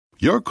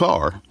Your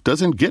car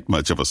doesn't get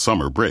much of a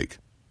summer break.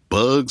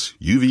 Bugs,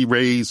 UV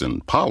rays,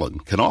 and pollen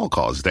can all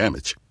cause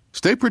damage.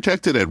 Stay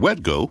protected at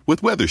WetGo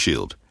with Weather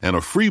Shield and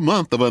a free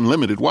month of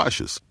unlimited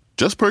washes.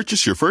 Just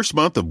purchase your first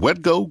month of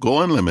WetGo Go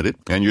Unlimited,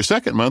 and your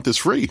second month is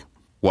free.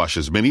 Wash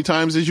as many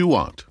times as you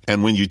want.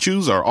 And when you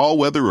choose our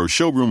all-weather or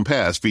showroom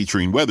pass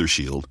featuring Weather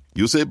Shield,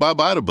 you'll say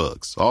bye-bye to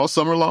bugs all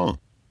summer long.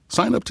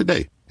 Sign up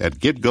today at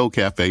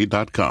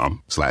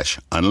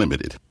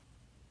getgocafe.com/unlimited.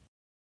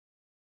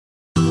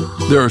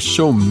 There are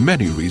so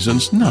many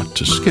reasons not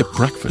to skip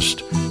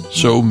breakfast.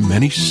 So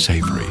many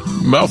savory,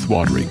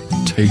 mouth-watering,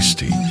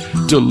 tasty,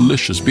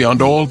 delicious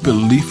beyond all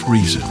belief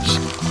reasons.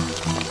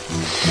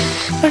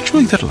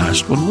 Actually, that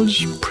last one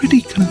was pretty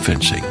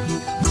convincing.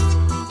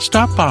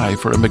 Stop by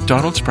for a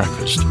McDonald's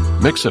breakfast.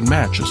 Mix and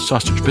match a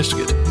sausage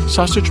biscuit,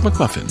 sausage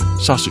McMuffin,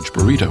 sausage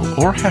burrito,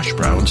 or hash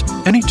browns,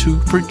 any two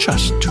for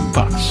just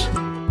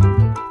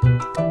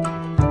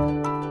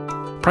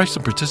 $2. Price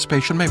and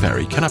participation may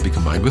vary, cannot be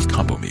combined with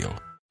combo meal.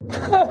 I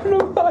don't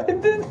know why I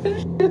did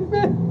this shit,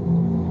 man.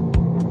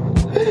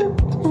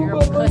 You're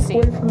a pussy.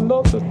 Away from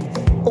nothing.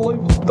 All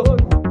I've done.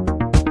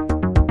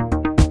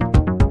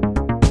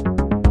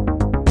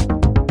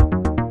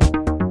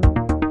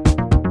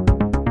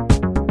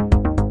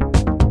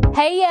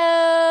 Hey,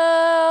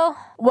 yo!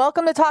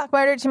 Welcome to Talk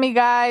Murder to Me,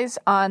 guys,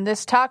 on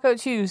this Taco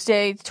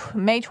Tuesday,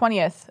 May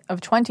 20th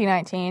of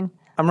 2019.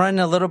 I'm running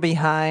a little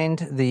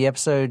behind. The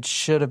episode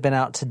should have been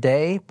out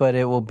today, but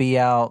it will be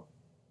out.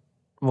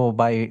 Well,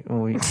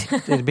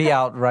 it'll be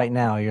out right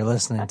now. You're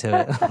listening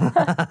to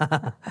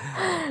it.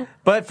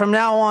 But from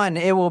now on,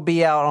 it will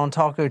be out on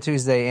Taco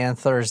Tuesday and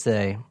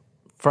Thursday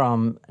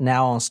from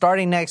now on,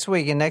 starting next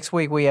week. And next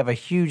week, we have a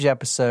huge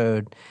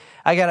episode.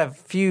 I got a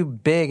few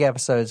big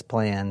episodes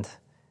planned.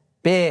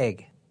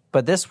 Big.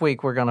 But this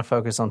week, we're going to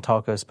focus on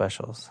taco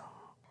specials.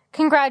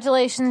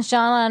 Congratulations,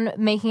 John, on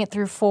making it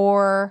through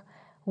 4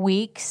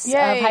 weeks of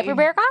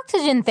hyperbaric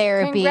oxygen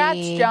therapy.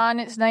 Congrats, John.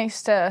 It's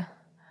nice to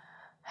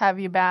have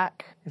you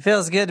back. It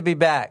feels good to be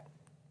back.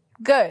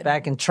 Good.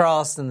 Back in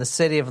Charleston, the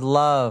city of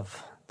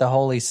love, the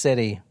holy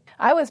city.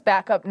 I was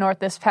back up north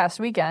this past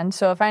weekend,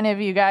 so if any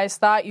of you guys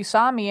thought you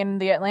saw me in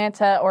the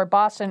Atlanta or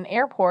Boston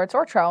airports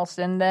or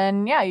Charleston,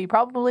 then yeah, you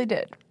probably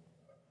did.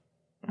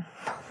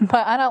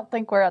 But I don't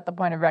think we're at the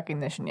point of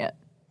recognition yet.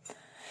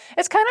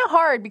 It's kind of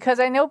hard because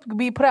I know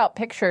we put out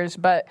pictures,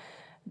 but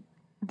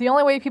the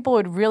only way people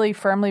would really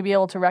firmly be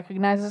able to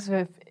recognize us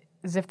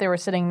is if they were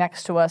sitting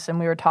next to us and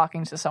we were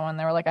talking to someone.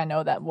 They were like, I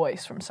know that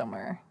voice from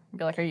somewhere. I'd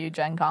be like, are you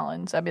Jen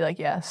Collins? I'd be like,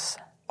 yes.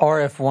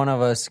 Or if one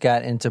of us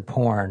got into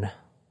porn.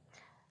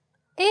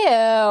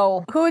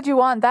 Ew. Who would you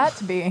want that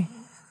to be?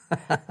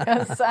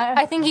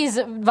 I think he's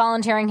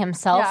volunteering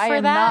himself for that. I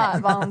am not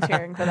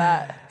volunteering for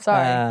that.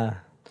 Sorry.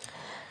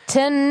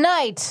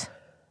 Tonight,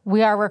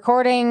 we are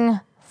recording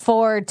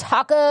for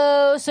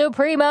Taco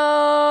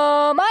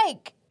Supremo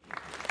Mike.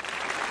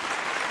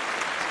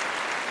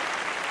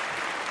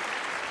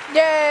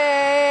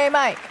 Yay,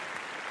 Mike.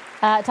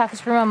 Taco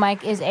Supremo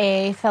Mike is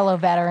a fellow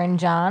veteran,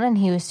 John, and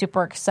he was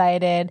super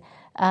excited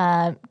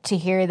to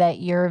hear that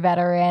you're a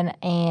veteran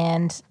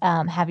and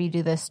have you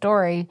do this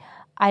story.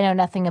 I know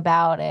nothing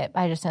about it.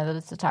 I just know that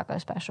it's a taco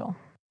special.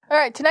 All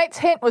right, tonight's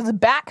hint was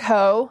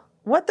Backhoe.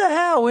 What the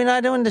hell? We're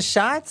not doing the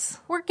shots?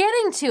 We're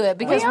getting to it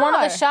because one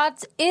of the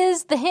shots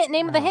is the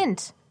name of the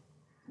hint.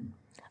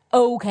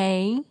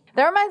 Okay.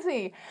 That reminds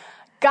me.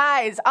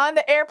 Guys, on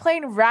the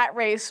airplane, Rat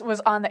Race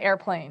was on the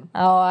airplane.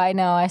 Oh, I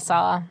know. I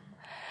saw.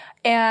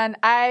 And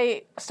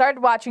I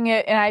started watching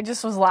it, and I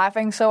just was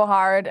laughing so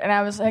hard. And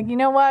I was like, you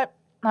know what?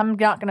 I'm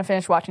not going to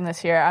finish watching this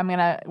here.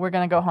 We're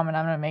going to go home, and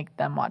I'm going to make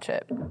them watch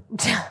it.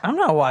 I'm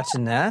not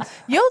watching that.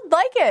 You'll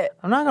like it.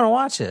 I'm not going to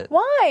watch it.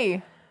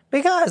 Why?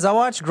 Because I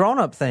watch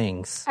grown-up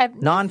things.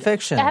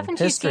 Nonfiction. Haven't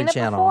History you seen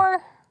Channel. it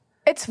before?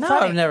 It's No,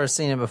 funny. I've never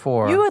seen it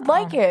before. You would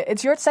like it.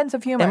 It's your sense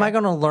of humor. Am I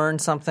going to learn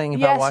something if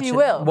I Yes, watch you it?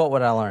 will. What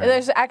would I learn?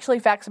 There's actually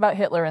facts about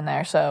Hitler in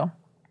there, so.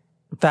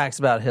 Facts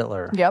about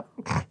Hitler. Yep.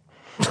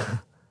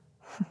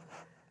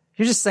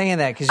 You're just saying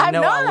that because you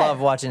know I love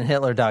watching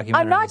Hitler documentaries.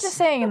 I'm not just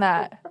saying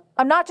that.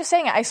 I'm not just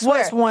saying it. I swear.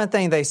 What's one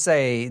thing they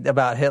say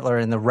about Hitler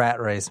in the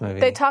Rat Race movie?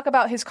 They talk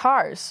about his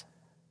cars.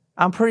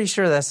 I'm pretty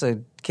sure that's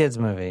a kid's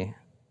movie.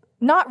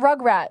 Not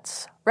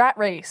Rugrats. Rat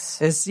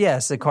Race. It's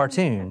a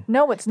cartoon.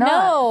 No, it's not.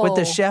 No. With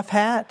the chef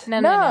hat?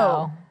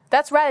 No.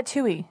 That's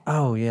Ratatouille.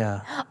 Oh,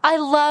 yeah. I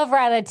love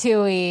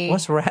Ratatouille.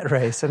 What's Rat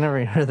Race? I never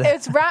even heard that.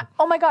 It's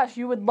Oh my gosh,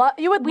 you would love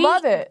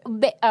it.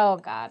 Oh,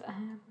 God.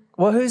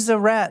 Well, who's the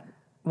rat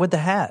with the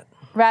hat?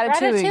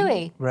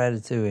 Ratatouille.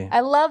 Ratatouille.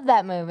 I love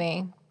that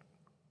movie.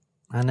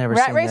 I never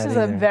Rat seen Race that is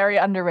either. a very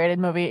underrated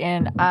movie,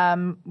 and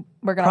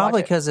we're gonna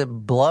Probably watch it. because it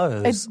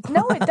blows.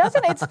 No, it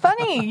doesn't. It's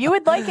funny. You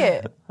would like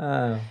it.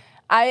 All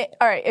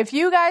right. If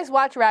you guys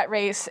watch Rat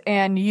Race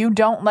and you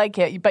don't like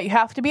it, but you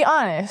have to be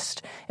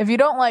honest. If you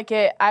don't like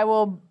it, I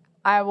will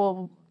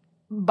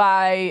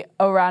buy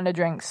a round of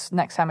drinks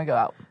next time I go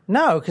out.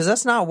 No, because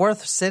that's not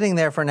worth sitting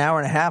there for an hour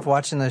and a half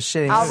watching this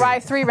shitty I'll movie. buy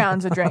 3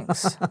 rounds of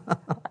drinks.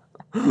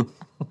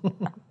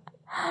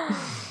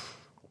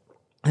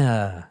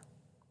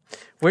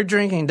 We're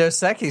drinking Dos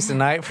Equis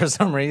tonight for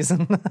some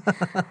reason.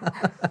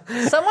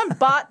 Someone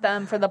bought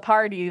them for the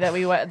party that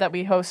we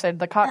hosted,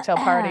 the cocktail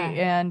party,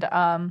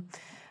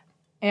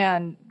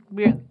 and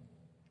we.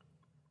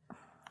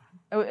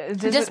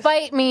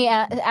 Despite me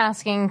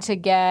asking to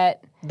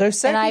get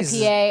Dos an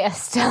Equis IPA, a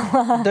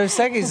Stella. Dos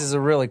Equis is a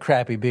really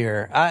crappy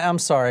beer. I'm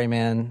sorry,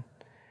 man.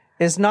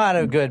 It's not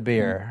a good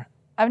beer.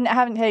 I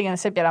haven't taken a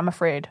sip yet. I'm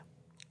afraid.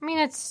 I mean,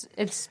 it's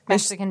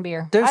Mexican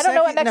beer. I don't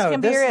know what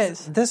Mexican beer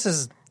is. This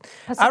is.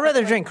 I'd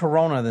rather drink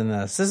Corona than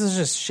this. This is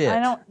just shit.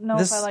 I don't know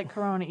if I like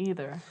Corona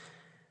either.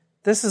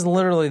 This is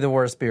literally the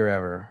worst beer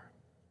ever.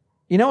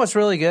 You know what's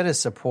really good is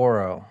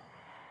Sapporo.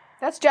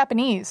 That's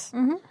Japanese.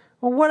 Mm-hmm.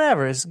 Well,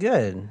 whatever. It's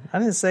good. I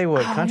didn't say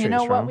what country You know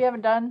it's from. what we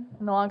haven't done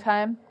in a long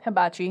time?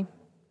 Hibachi.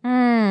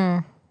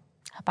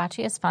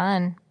 Hibachi is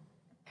fun.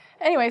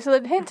 Anyway, so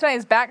the hint tonight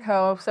is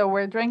Backhoe, so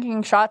we're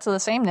drinking shots of the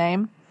same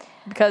name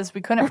because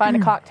we couldn't find a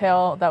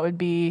cocktail that would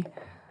be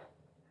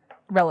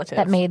relative.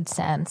 That made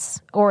sense,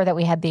 or that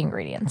we had the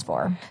ingredients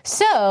for.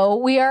 So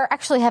we are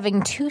actually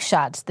having 2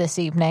 shots this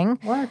evening.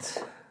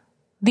 What?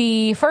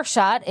 The first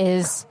shot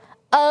is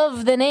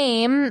of the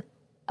name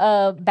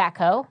of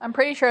Backhoe. I'm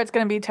pretty sure it's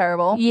going to be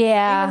terrible.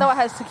 Yeah. Even though it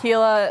has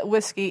tequila,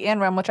 whiskey,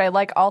 and rum, which I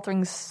like all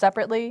things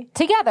separately.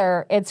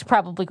 Together, it's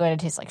probably going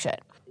to taste like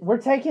shit. We're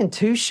taking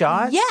 2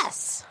 shots?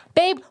 Yes.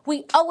 Babe,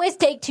 we always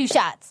take 2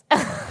 shots.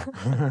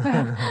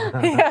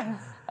 Yeah.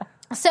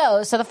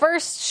 So the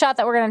first shot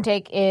that we're going to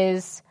take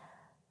is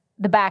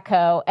the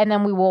Backhoe, and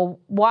then we will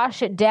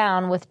wash it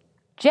down with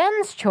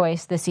Jen's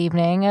choice this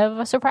evening of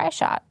a surprise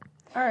shot.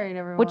 All right,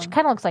 everyone. Which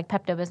kind of looks like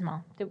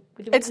Pepto-Bismol.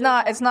 It's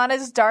not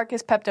as dark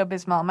as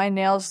Pepto-Bismol. My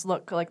nails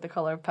look like the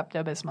color of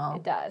Pepto-Bismol.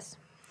 It does.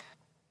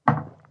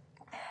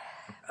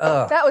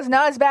 That was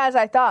not as bad as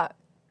I thought.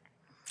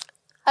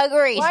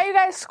 Agreed. Why are you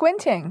guys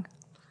squinting?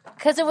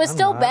 Because it was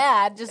still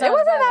bad. Just It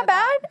wasn't that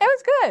bad.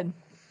 It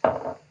was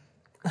good.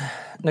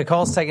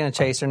 Nicole's taking a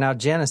chaser. Now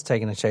Jen is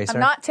taking a chaser. I'm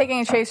not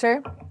taking a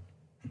chaser.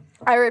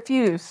 I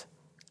refuse.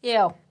 Ew.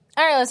 All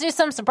right, let's do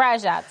some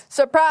surprise shots.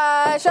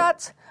 Surprise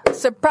shots.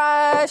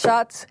 Surprise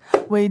shots.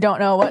 We don't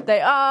know what they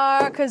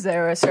are because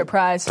they're a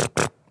surprise.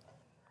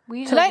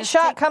 Tonight's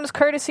shot comes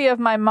courtesy of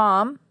my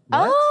mom.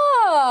 What?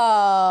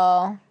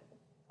 Oh.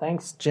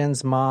 Thanks,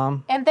 Jen's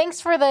mom. And thanks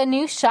for the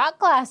new shot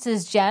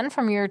glasses, Jen,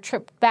 from your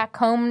trip back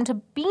home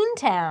to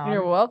Beantown.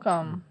 You're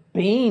welcome.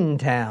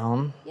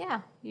 Beantown?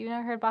 Yeah. You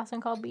never heard Boston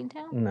called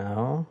Beantown?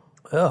 No.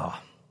 Ugh.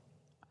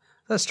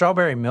 Is that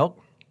strawberry milk?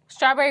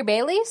 Strawberry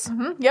Baileys?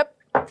 Mm-hmm. Yep.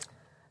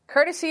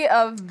 Courtesy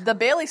of the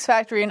Bailey's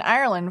factory in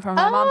Ireland from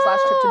my mom's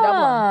last trip to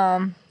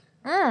Dublin.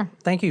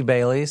 Thank you,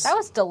 Bailey's. That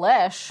was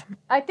delish.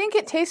 I think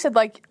it tasted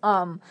like,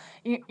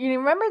 you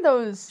remember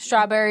those?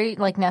 Strawberry,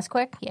 like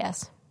Nesquik?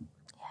 Yes.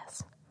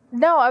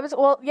 No,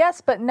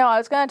 yes, but no, I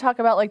was going to talk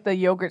about like the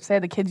yogurts. They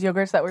had the kids'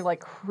 yogurts that were like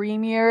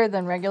creamier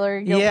than regular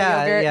yogurt.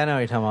 Yeah, I know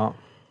what you're talking about.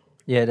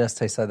 Yeah, it does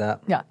taste like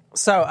that. Yeah.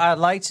 So I'd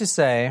like to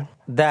say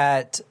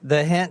that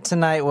the hint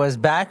tonight was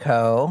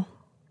Backhoe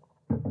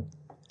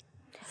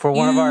for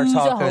one of our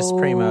tacos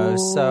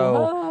primos.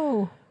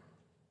 So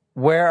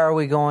where are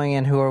we going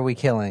and who are we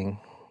killing?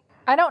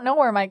 I don't know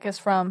where Mike is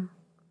from.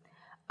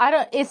 I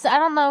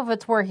don't know if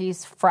it's where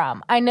he's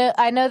from. I know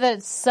that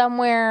it's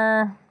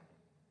somewhere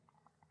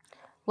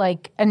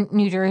like a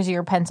New Jersey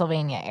or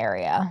Pennsylvania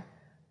area.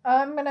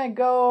 I'm going to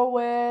go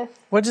with...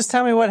 Well, just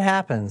tell me what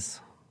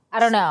happens. I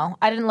don't know.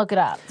 I didn't look it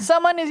up.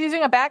 Someone is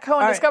using a backhoe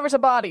and discovers a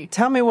body.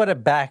 Tell me what a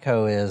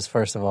backhoe is,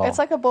 first of all. It's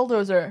like a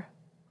bulldozer,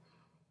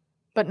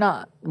 but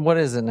not. What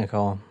is it,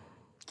 Nicole?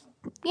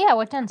 Yeah,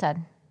 what Jen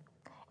said.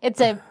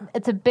 It's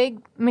a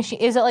big machine.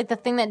 Is it like the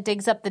thing that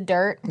digs up the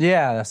dirt?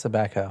 Yeah, that's a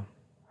backhoe.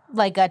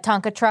 Like a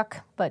Tonka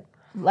truck, but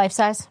life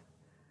size?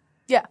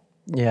 Yeah.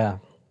 Yeah.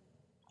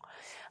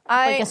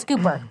 Like a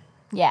scooper.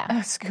 Yeah.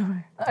 A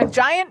scooper. A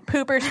giant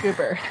pooper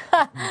scooper.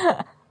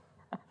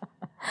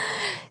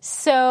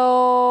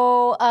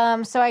 So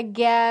I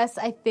guess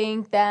I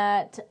think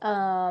that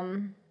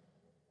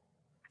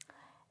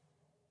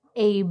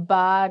a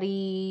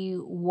body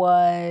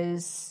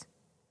was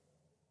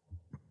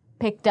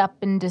picked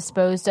up and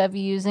disposed of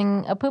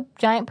using a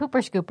giant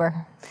pooper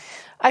scooper.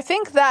 I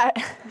think that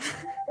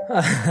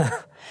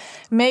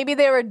maybe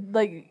they were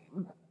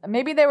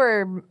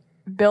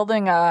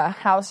building a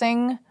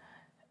housing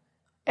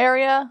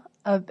area,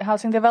 a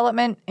housing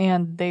development,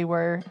 and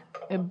a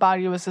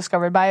body was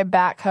discovered by a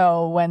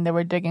backhoe when they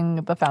were digging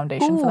the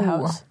foundation for the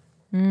house.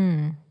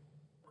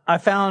 I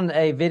found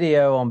a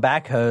video on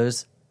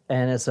backhoes,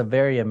 and it's a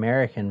very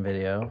American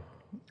video.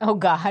 Oh,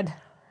 God.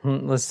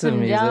 Listen to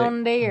the music.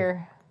 Down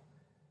there.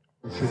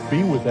 Should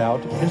be without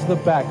is the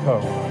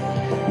backhoe.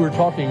 We're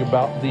talking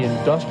about the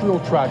industrial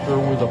tractor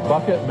with a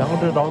bucket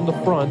mounted on the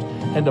front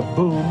and a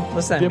boom,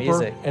 Listen to that dipper,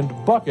 music. and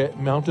bucket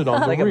mounted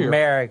on the Like rear.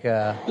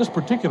 America. This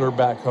particular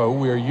backhoe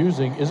we are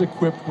using is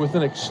equipped with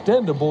an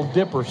extendable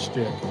dipper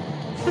stick.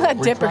 A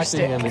dipper Retracting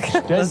stick. and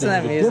extending Listen to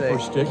that the music. dipper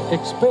stick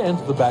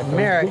expands the backhoe's digging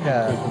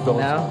America. capability.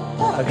 No?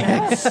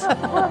 Okay.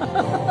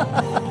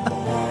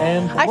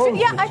 I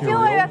feel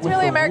like that's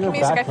really American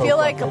music. I feel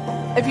like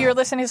if you were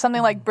listening to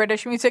something like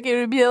British music, it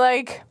would be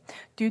like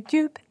doop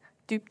doop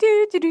doop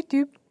doop doop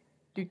doop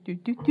doop doop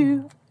doop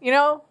doop. You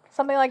know,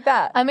 something like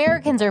that.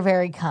 Americans are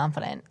very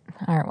confident,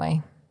 aren't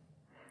we?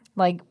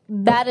 Like,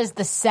 that is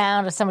the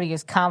sound of somebody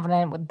who's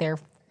confident with their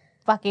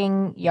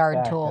fucking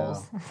yard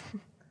tools.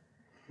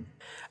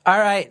 All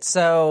right,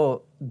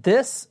 so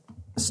this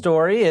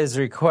story is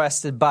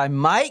requested by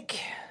Mike.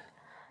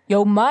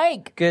 Yo,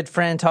 Mike. Good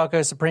friend,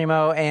 Taco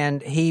Supremo,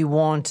 and he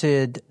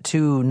wanted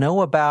to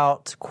know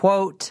about,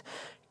 quote,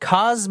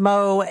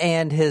 Cosmo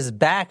and his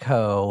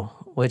Backhoe,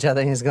 which I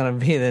think is going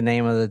to be the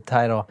name of the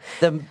title.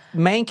 The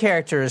main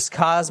character is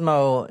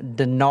Cosmo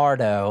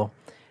DiNardo,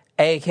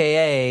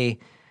 a.k.a.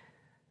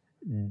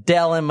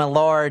 Dylan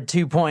Millard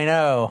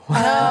 2.0.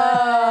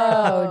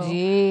 Oh,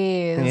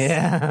 jeez.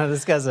 Yeah,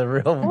 this guy's a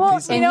real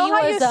piece of... And he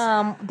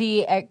was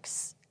the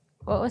ex...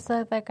 What was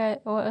that guy?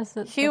 What was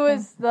it? He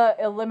was the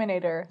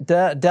Eliminator.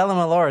 Dylan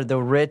Millard,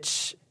 the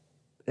rich...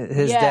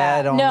 His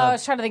dad on I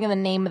was trying to think of the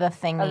name of the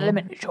thing.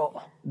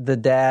 Eliminator. The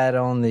dad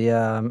on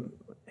the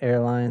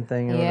airline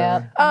thing or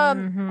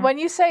whatever. When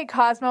you say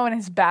Cosmo and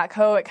his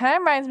backhoe, it kind of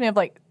reminds me of,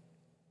 like,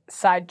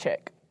 Side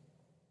Chick.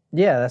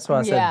 Yeah, that's why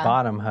I said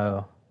bottom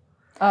hoe.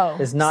 Oh.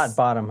 It's not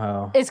bottom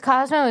hoe. Is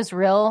Cosmo his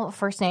real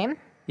first name?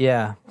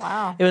 Yeah.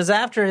 Wow. It was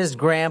after his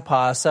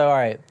grandpa, so all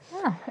right.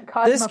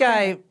 This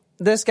guy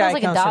Sounds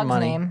like comes a dog's from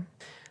money. name.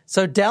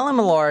 So Dylan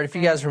Millard, if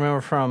you guys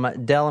remember from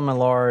Dylan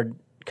Millard,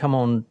 Come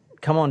on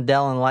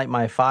Dylan, Light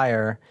My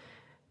Fire,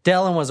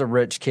 Dylan was a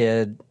rich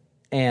kid.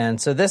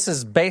 And so this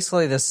is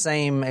basically the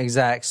same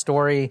exact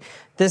story.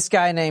 This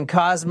guy named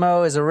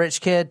Cosmo is a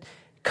rich kid.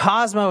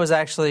 Cosmo is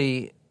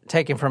actually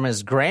taken from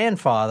his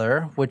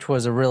grandfather, which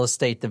was a real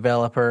estate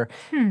developer.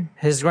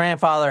 His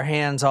grandfather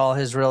hands all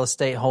his real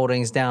estate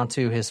holdings down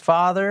to his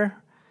father.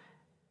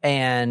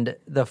 And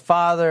the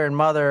father and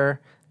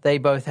mother, they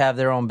both have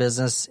their own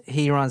business.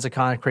 He runs a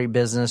concrete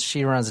business.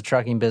 She runs a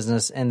trucking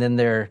business. And then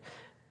their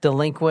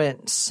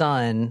delinquent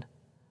son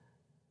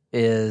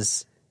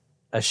is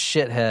a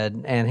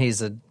shithead, and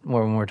he's what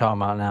we're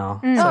talking about now.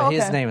 So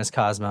his name is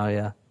Cosmo,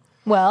 yeah.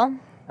 Well,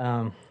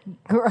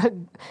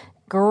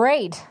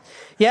 great.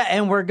 Yeah,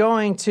 and we're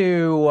going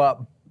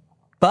to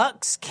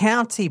Bucks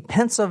County,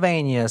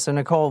 Pennsylvania. So,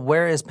 Nicole,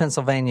 where is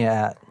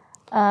Pennsylvania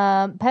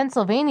at?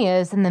 Pennsylvania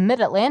is in the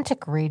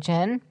Mid-Atlantic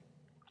region.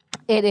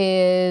 It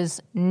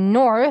is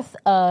north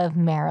of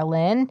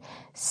Maryland,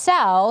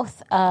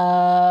 south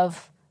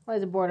of, what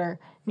is the border?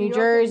 New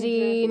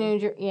Jersey,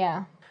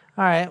 yeah.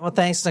 All right. Well,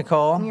 thanks,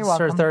 Nicole. You're It's our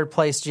welcome. third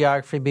place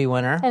Geography B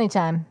winner.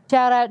 Anytime.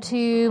 Shout out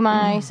to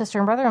my sister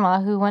and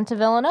brother-in-law who went to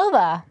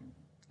Villanova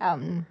out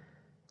in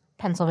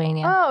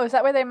Pennsylvania. Oh, is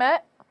that where they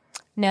met?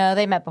 No,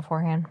 they met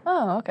beforehand.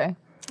 Oh, okay.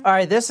 All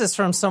right, this is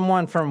from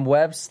someone from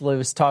Web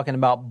Sleuths talking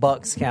about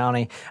Bucks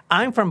County.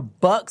 I'm from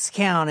Bucks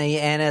County,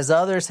 and as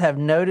others have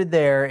noted,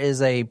 there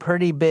is a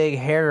pretty big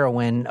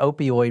heroin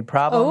opioid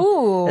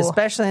problem,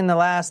 especially in the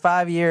last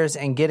 5 years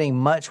and getting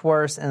much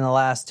worse in the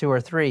last 2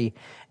 or 3.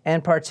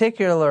 In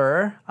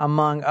particular,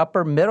 among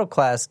upper middle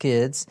class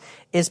kids,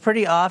 it's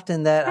pretty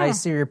often that I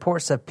see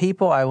reports of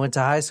people I went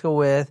to high school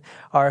with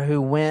or who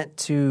went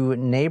to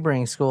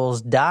neighboring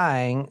schools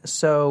dying.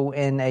 So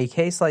in a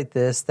case like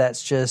this,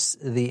 that's just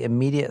the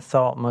immediate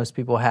thought most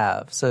people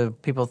have. So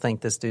people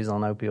think this dude's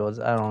on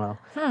opioids. I don't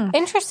know.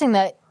 Interesting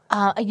that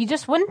you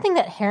just wouldn't think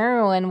that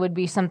heroin would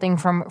be something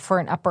for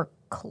an upper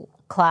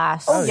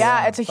class. Oh,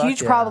 yeah. It's a Fuck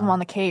huge yeah. problem on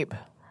the Cape.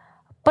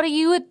 But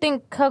you would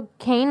think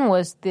cocaine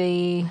was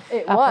the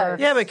It upper was.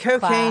 Yeah, but cocaine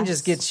class.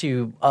 just gets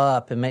you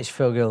up and makes you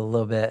feel good a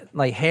little bit.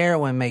 Like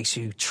heroin makes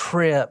you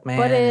trip, man.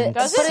 But it- and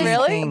Does it see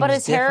really? things But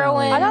is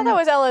heroin- differently. I thought that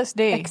was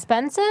LSD.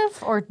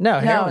 expensive or No,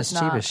 heroin's it's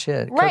cheap not. as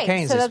shit. right?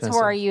 Cocaine's So that's expensive.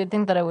 where you would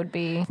think that it would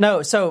be.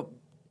 No, so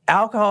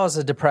alcohol is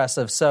a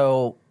depressive.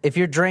 So if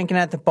you're drinking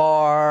at the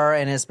bar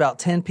and it's about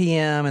 10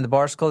 p.m. and the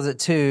bar's closed at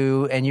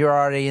 2 and you're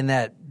already in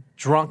that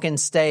drunken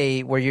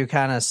state where you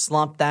kind of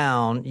slump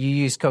down, you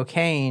use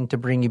cocaine to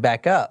bring you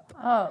back up.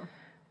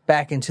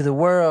 Back into the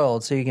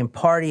world so you can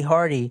party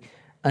hardy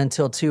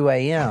until 2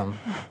 a.m.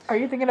 Are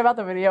you thinking about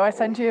the video I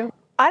sent you?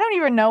 I don't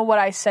even know what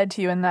I said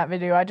to you in that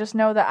video. I just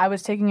know that I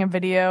was taking a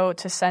video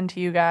to send to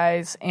you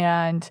guys,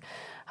 and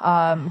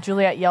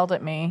Juliet yelled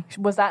at me.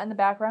 Was that in the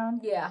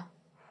background? Yeah.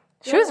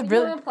 She was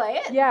really. want to play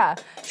it? Yeah,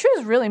 she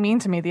was really mean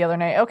to me the other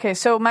night. Okay,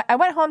 so I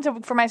went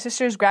home for my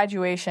sister's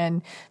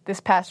graduation this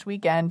past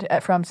weekend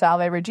from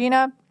Salve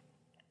Regina,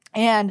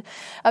 and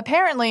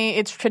apparently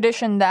it's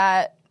tradition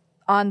that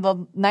on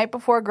the night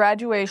before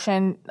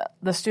graduation,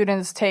 the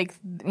students take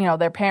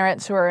their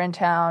parents who are in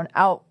town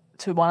out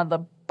to one of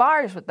the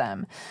bars with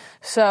them.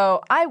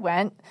 So I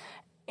went,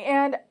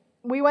 and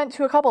we went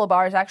to a couple of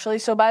bars actually.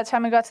 So by the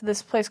time I got to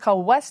this place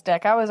called West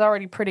Deck, I was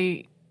already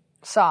pretty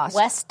sauced.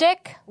 West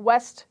Deck.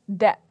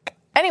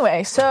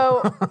 Anyway,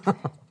 so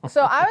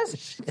I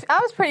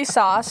was pretty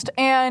sauced,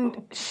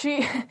 and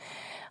she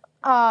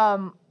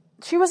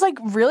she was like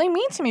really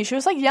mean to me. She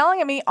was like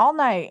yelling at me all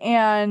night.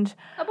 And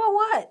About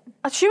what?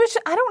 she was,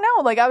 I don't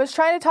know, like I was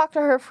trying to talk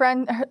to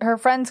her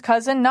friend's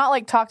cousin, not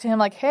like talk to him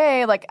like,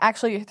 hey, like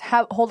actually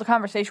hold a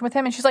conversation with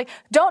him. And she's like,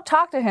 don't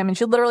talk to him. And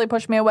she literally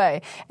pushed me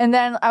away. And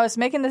then I was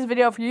making this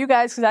video for you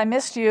guys because I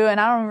missed you and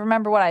I don't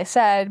remember what I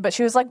said, but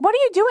she was like, what are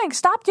you doing?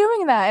 Stop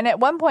doing that. And at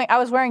one point I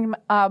was wearing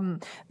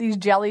these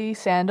jelly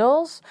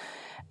sandals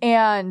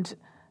and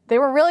they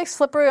were really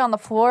slippery on the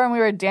floor and we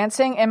were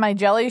dancing and my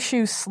jelly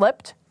shoe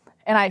slipped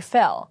and I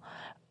fell.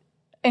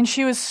 And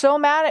she was so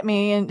mad at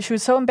me and she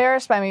was so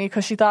embarrassed by me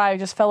because she thought I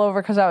just fell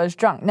over because I was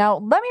drunk. Now,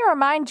 let me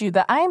remind you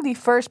that I am the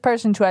first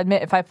person to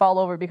admit if I fall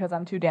over because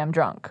I'm too damn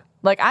drunk.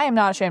 Like, I am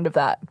not ashamed of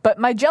that. But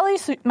my jelly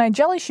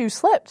shoe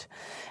slipped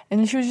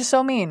and she was just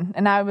so mean.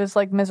 And I was,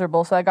 like,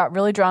 miserable. So I got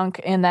really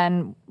drunk. And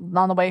then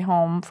on the way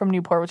home from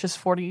Newport, which is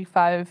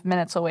 45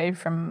 minutes away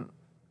from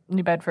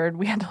New Bedford,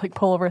 we had to, like,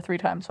 pull over 3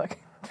 times so I could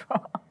throw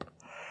up.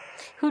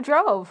 Who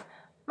drove?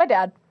 My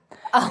dad.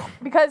 Oh,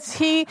 because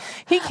he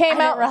came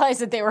out. I didn't realize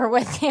that they were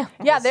with you.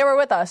 Yeah, they were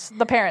with us,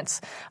 the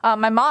parents.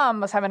 My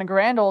mom was having a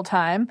grand old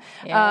time.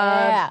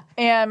 Yeah.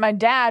 And my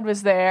dad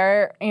was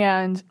there,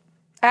 and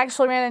I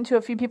actually ran into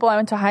a few people I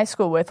went to high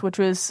school with, which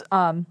was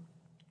kind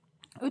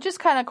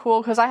of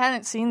cool because I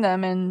hadn't seen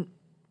them in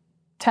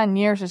 10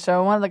 years or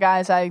so. One of the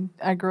guys I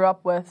grew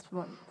up with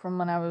from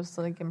when I was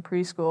like in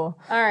preschool.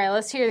 All right,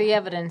 let's hear the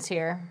evidence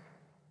here.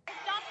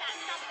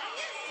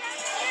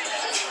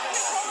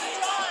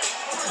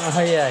 Oh,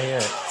 yeah, I hear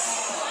it.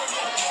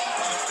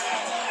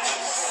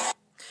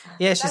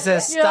 Yeah, she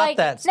says, You're stop like,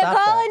 that, stop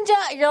Nicole that. and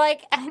John. You're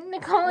like,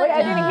 Nicole and Wait, John.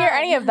 I didn't hear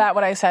any of that,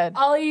 what I said.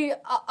 All you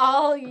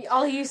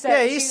said.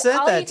 Yeah, you sent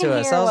all that you can to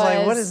us. hear I was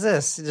like, what is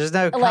this? There's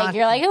no Like,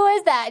 you're like, who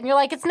is that? And you're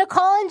like, it's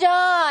Nicole and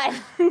John.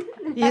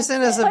 You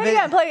sent us a Play it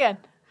again, play it again.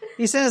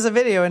 You sent us a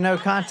video with no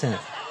content.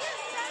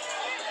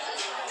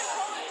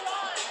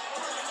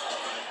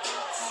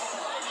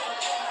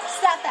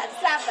 Stop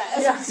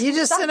that. You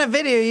just sent a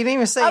video. You didn't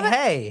even say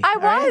hey. I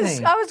or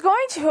anything. was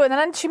going to, and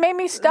then she made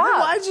me stop. Then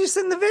why'd you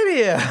send the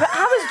video?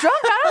 I was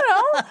drunk. I don't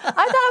know.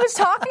 I thought I was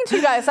talking to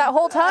you guys that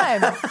whole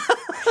time.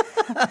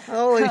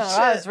 Holy shit.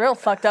 I was real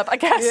fucked up, I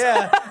guess.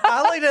 Yeah.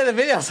 I looked at the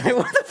video. I was like,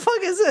 what the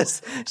fuck is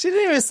this? She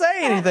didn't even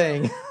say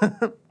anything.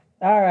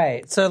 All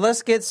right. So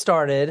let's get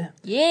started.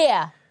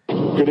 Yeah.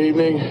 Good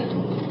evening.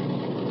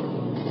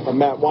 I'm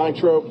Matt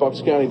Weintraub,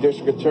 Bucks County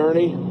District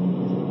Attorney.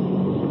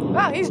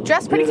 Wow, he's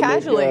dressed pretty Here to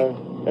make, casually.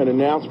 an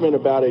announcement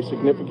about a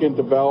significant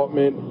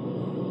development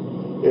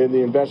in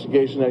the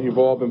investigation that you've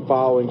all been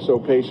following so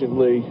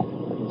patiently,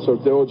 so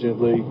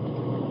diligently.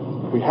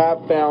 We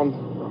have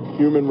found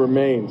human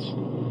remains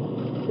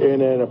in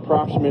an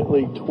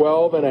approximately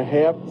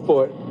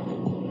 12.5-foot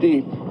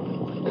deep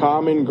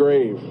common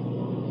grave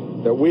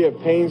that we have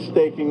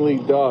painstakingly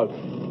dug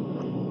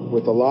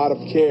with a lot of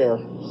care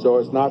so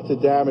as not to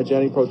damage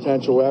any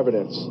potential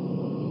evidence.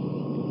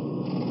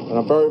 And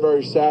I'm very,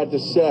 very sad to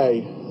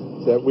say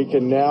that we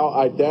can now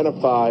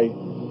identify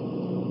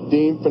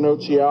Dean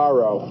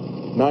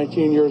Finocchiaro,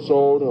 19 years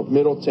old, of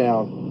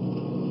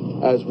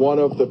Middletown, as one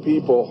of the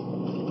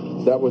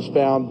people that was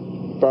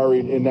found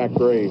buried in that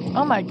grave.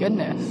 Oh, my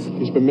goodness.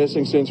 He's been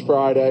missing since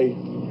Friday.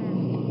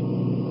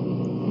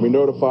 We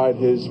notified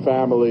his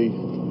family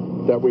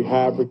that we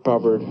have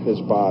recovered his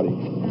body.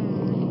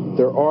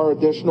 There are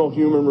additional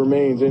human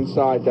remains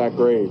inside that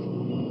grave.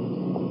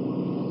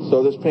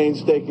 So this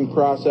painstaking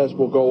process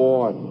will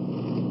go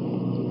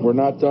on. We're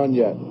not done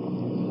yet.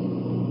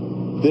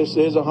 This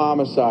is a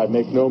homicide,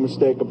 make no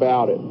mistake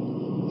about it.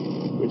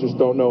 We just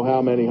don't know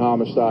how many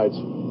homicides.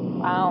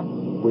 Wow.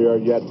 We are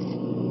yet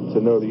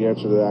to know the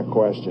answer to that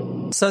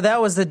question. So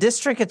that was the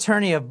District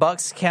Attorney of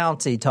Bucks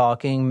County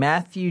talking,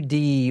 Matthew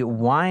D.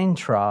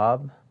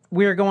 Weintraub.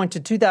 We are going to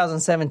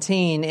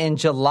 2017 in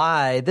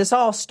July. This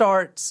all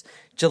starts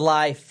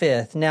July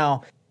 5th.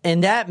 Now,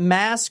 in that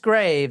mass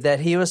grave that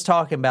he was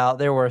talking about,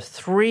 there were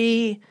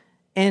 3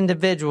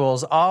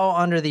 individuals, all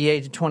under the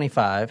age of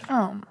 25.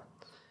 Oh.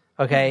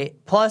 Okay,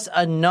 plus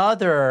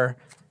another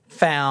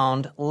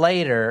found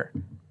later,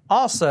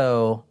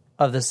 also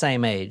of the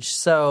same age.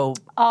 So,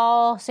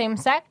 All same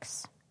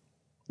sex?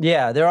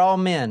 yeah, they're all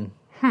men.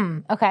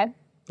 Okay.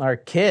 Or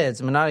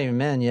kids, I mean, not even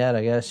men yet,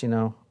 I guess,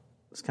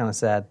 It's kind of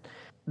sad.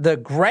 The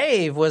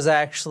grave was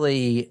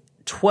actually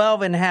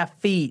 12.5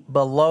 feet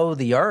below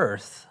the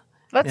earth.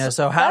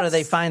 So how do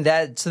they find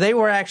that? So they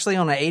were actually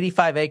on an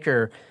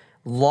 85-acre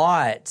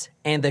lot,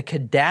 and the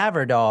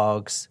cadaver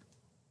dogs,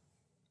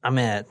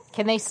 Can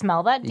they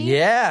smell that deep?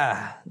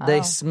 yeah,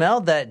 they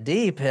smelled that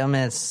deep.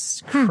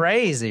 It's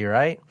crazy,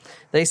 right?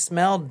 They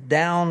smelled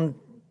down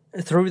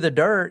through the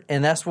dirt,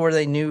 and that's where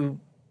they knew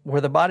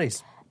where the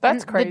bodies.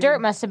 That's And crazy. The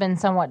dirt must have been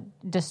somewhat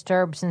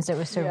disturbed since it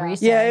was so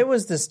recent. Yeah, it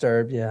was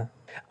disturbed, yeah.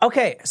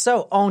 Okay,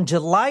 so on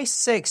July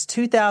 6,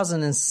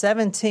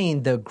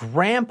 2017, the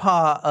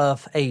grandpa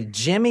of a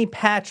Jimmy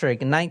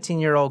Patrick, a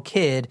 19-year-old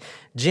kid,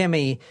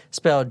 Jimmy,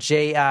 spelled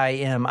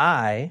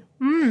Jimi,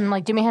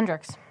 Like Jimi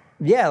Hendrix.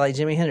 yeah, like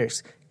Jimi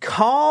Hendrix,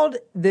 called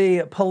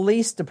the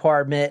police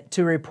department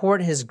to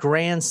report his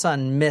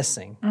grandson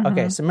missing.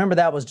 Okay, so remember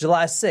that was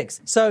July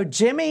 6th. So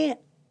Jimmy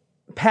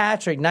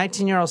Patrick,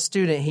 19-year-old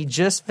student, he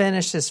just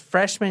finished his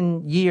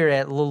freshman year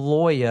at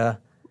Loyola.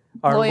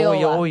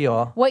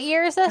 What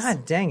year is this?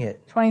 God dang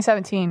it.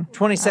 2017.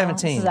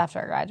 2017. This is after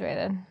I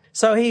graduated.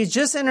 So he's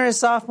just entered his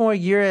sophomore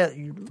year at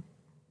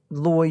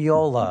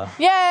Loyola.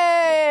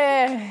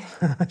 Yay!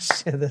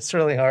 Shit, that's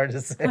really hard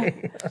to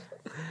say.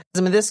 I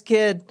mean, this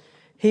kid,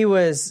 he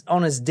was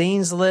on his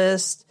dean's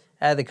list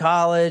at the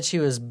college. He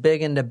was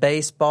big into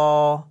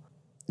baseball.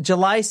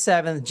 July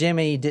 7th,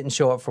 Jimmy didn't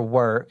show up for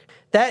work.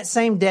 That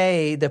same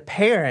day, the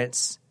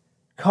parents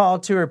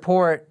called to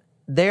report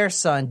their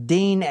son,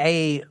 Dean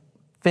A.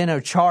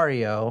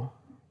 Finocchiaro,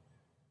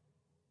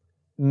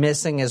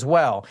 missing as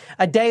well.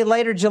 A day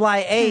later,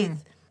 July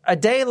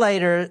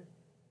 8th,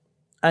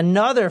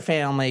 another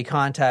family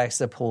contacts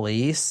the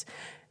police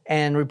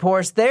and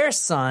reports their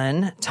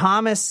son,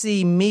 Thomas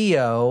C.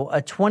 Mio,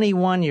 a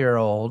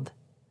 21-year-old,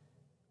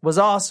 was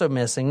also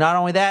missing. Not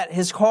only that,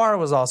 his car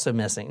was also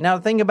missing. Now,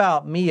 the thing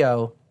about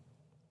Mio,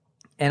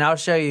 and I'll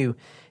show you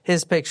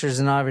his pictures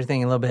and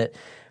everything in a little bit,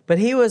 but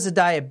he was a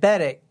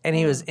diabetic and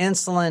he was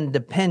insulin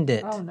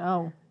dependent. Oh,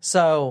 no.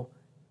 So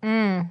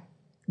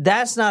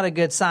that's not a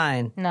good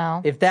sign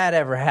if that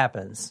ever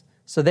happens.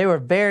 So they were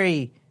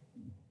very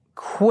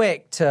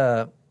quick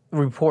to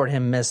report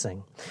him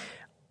missing.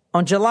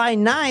 On July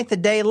 9th, a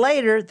day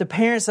later, the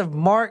parents of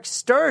Mark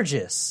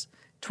Sturgis,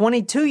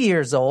 22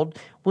 years old,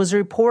 was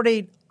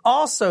reported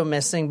also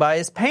missing by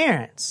his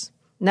parents.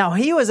 Now,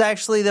 he was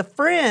actually the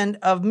friend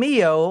of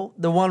Mio,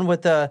 the one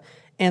with the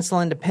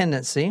insulin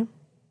dependency.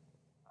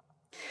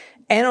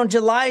 And on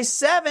July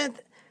 7th,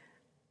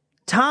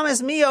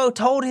 Thomas Mio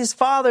told his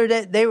father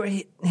that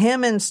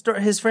him and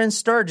his friend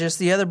Sturgis,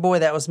 the other boy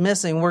that was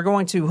missing, were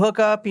going to hook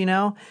up,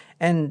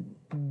 and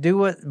do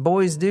what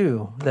boys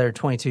do that are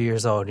 22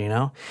 years old,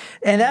 And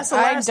that's the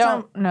last time. I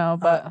don't know,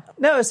 but...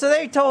 No, so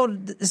they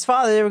told his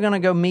father they were going to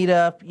go meet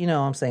up, what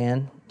I'm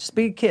saying. Just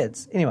be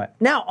kids. Anyway,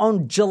 now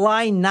on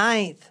July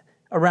 9th,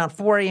 around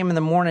 4 a.m. in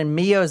the morning,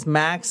 Mio's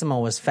Maxima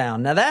was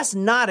found. Now, that's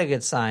not a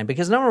good sign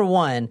because, number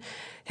one,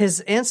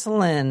 his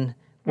insulin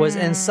was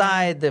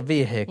inside the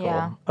vehicle.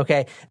 Yeah.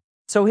 Okay.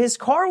 So his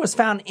car was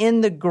found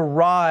in the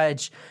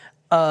garage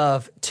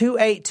of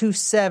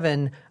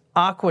 2827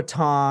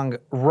 Aquatong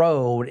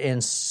Road in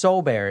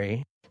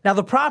Solebury. Now,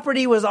 the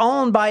property was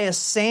owned by a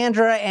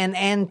Sandra and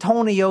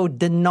Antonio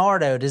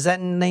DiNardo. Does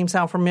that name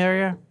sound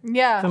familiar?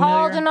 Yeah.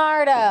 Paul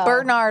DiNardo.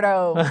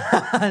 Bernardo.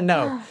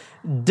 No.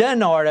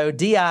 DiNardo,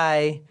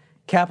 D-I,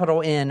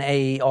 capital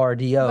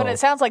N-A-R-D-O. But it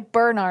sounds like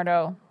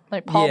Bernardo,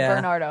 like Paul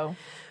Bernardo.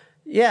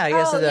 Yeah, I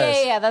guess it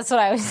does. Yeah, that's what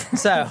I was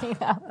So,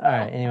 all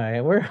right,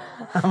 anyway,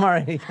 I'm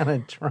already kind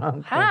of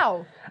drunk.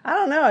 How? I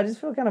don't know. I just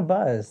feel kind of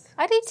buzzed.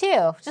 I do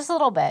too, just a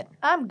little bit.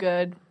 I'm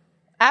good.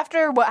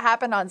 After what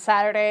happened on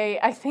Saturday,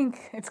 I think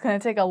it's going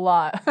to take a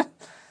lot.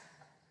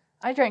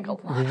 I drank a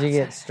lot. Did you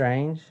get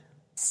strange?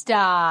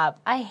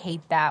 Stop. I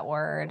hate that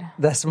word.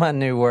 That's my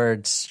new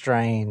word,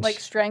 strange. Like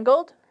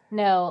strangled?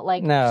 No,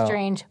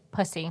 strange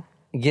pussy.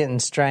 Getting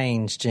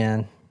strange,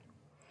 Jen.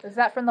 Is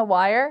that from The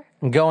Wire?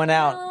 I'm going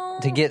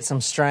out to get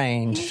some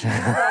strange.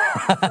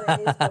 I've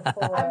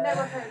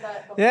never heard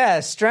that before.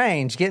 Yeah,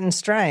 strange. Getting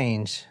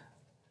strange.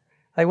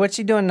 Like, what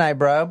you doing tonight,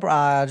 bro?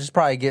 Just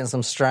probably getting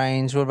some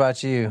strange. What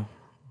about you?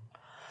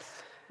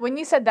 When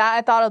you said that,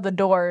 I thought of The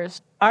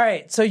Doors. All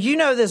right, so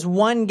this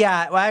one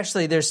guy. Well,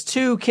 actually, there's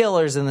two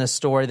killers in this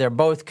story. They're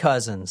both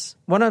cousins.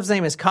 One of them's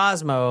name is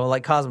Cosmo,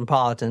 like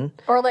Cosmopolitan.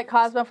 Or like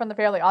Cosmo from The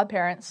Fairly Odd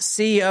Parents.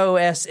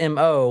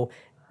 Cosmo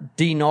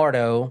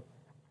DiNardo.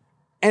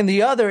 And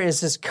the other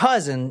is his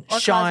cousin, or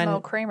Sean. Cosmo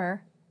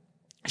Kramer.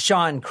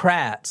 Sean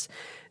Kratz.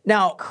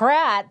 Now,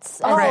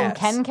 Kratz. Kratz.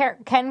 Ken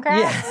Kratz?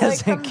 Yes,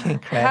 Like Ken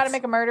Kratz. How to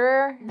Make a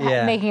Murderer?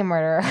 Yeah. Making a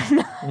murderer.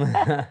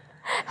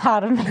 How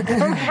to make a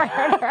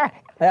murderer.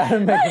 How to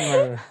Make a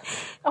Murderer.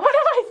 What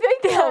did I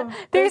think of?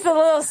 There's a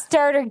little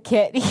starter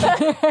kit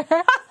here.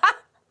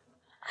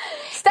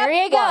 There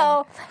you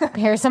go.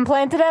 Here's some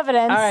planted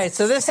evidence. All right,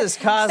 so this is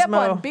Cosmo. Step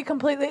 1, be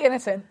completely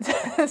innocent.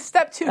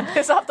 Step 2,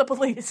 piss off the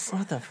police.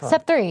 What the fuck?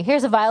 Step 3,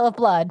 here's a vial of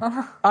blood.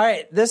 All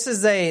right, this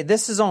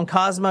is on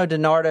Cosmo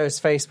DiNardo's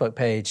Facebook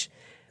page.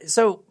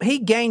 So he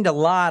gained a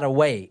lot of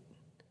weight.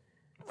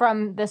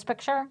 From this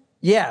picture?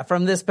 Yeah,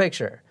 from this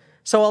picture.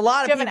 So a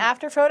lot of Do you have an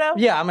after photo?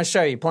 Yeah, I'm going to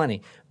show you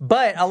plenty.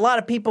 But a lot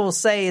of people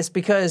say it's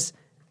because,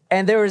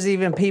 and there was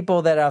even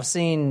people that I've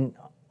seen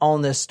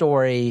on this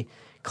story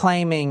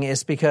claiming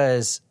it's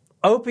because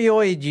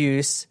opioid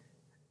use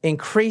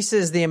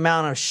increases the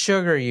amount of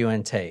sugar you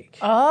intake.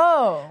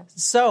 Oh.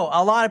 So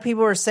a lot of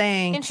people are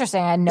saying...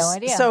 Interesting, I had no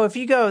idea. So if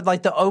you go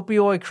like the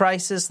opioid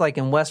crisis, like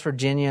in West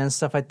Virginia and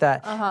stuff like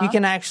that, you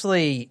can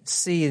actually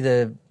see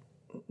the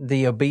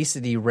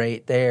obesity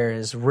rate there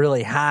is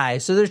really high.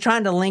 So they're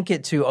trying to link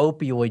it to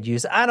opioid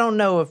use. I don't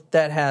know if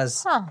that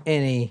has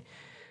any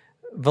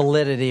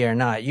validity or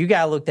not. You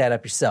got to look that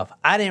up yourself.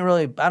 I don't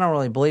really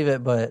believe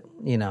it, but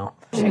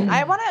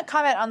I want to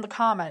comment on the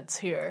comments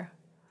here.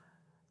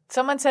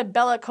 Someone said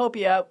Bella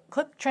Copia.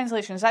 Click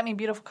translation. Does that mean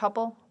beautiful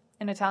couple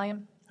in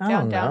Italian? I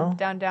don't know.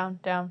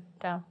 Down.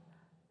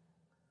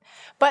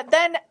 But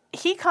then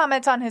he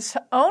comments on his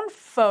own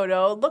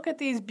photo, look at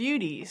these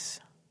beauties.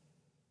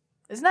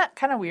 Isn't that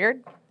kind of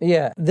weird?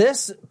 Yeah,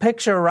 this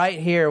picture right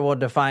here will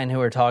define who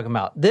we're talking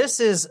about. This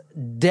is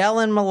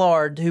Dylan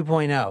Millard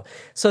 2.0.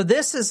 So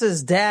this is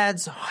his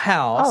dad's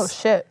house. Oh,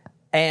 shit.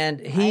 And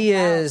he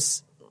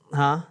is...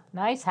 Huh?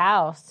 Nice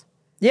house.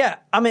 Yeah,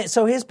 I mean,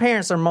 so his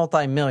parents are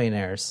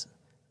multimillionaires,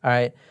 all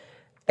right?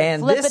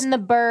 And Flipping the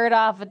bird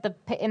off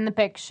in the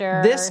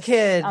picture. This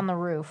kid on the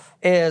roof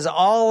is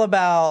all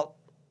about...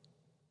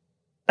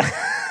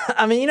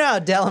 I mean, you know how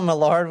Dylan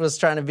Millard was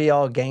trying to be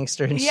all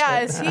gangster and shit? Yeah,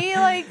 is he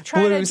like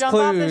trying Blues to jump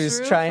Clues, off this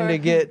roof? Trying to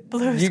get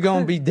you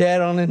gonna be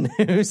dead on the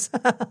news.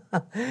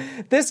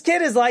 This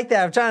kid is like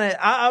that. I'm trying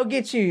to. I'll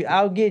get you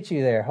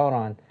there. Hold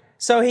on.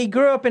 So he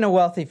grew up in a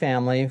wealthy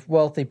family,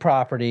 wealthy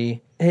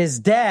property. His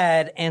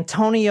dad,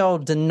 Antonio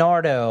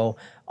DiNardo,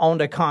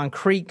 owned a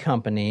concrete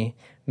company,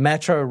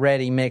 Metro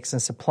Ready Mix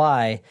and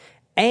Supply,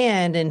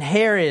 and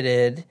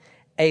inherited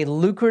a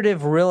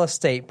lucrative real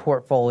estate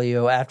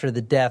portfolio after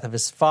the death of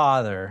his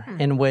father,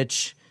 in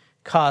which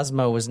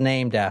Cosmo was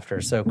named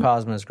after, so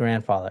Cosmo's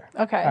grandfather.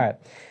 Okay. All right.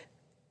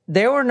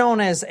 They were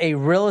known as a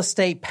real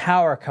estate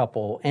power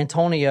couple,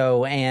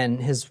 Antonio and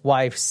his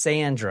wife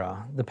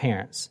Sandra, the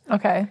parents.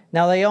 Okay.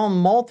 Now, they own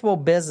multiple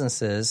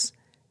businesses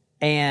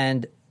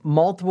and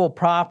multiple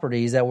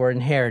properties that were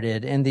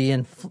inherited in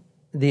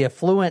the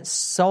affluent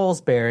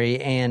Salisbury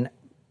and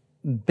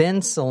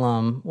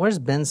Bensalem. Where's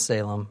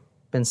Bensalem?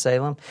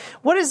 Bensalem?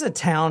 What is a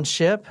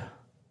township?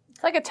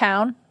 It's like a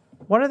town.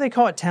 What do they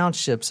call it?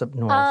 Townships up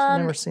north?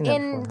 I've never seen that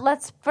before.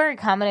 That's very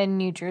common in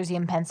New Jersey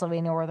and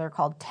Pennsylvania where they're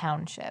called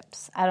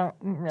townships. I don't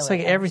really It's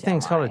like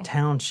everything's understand called a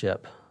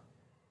township.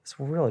 It's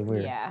really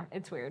weird. Yeah,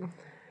 it's weird.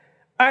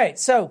 All right,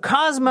 so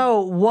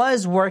Cosmo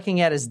was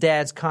working at his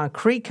dad's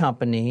concrete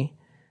company,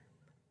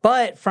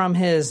 but from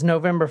his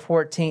November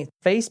 14th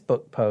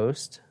Facebook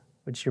post,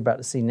 which you're about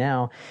to see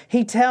now,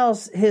 he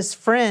tells his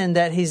friend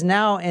that he's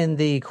now in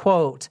the,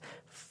 quote,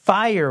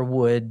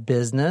 firewood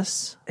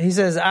business. He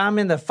says, I'm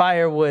in the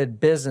firewood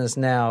business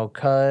now,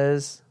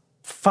 cuz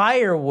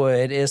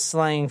firewood is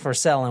slang for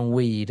selling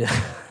weed.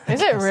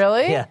 Is it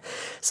really? Yeah.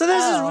 So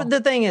this is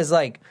the thing is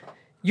like,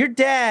 your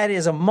dad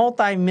is a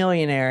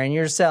multimillionaire and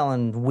you're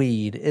selling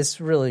weed. It's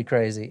really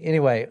crazy.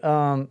 Anyway,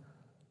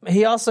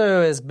 he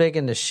also is big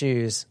into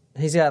shoes.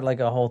 He's got like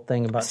a whole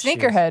thing about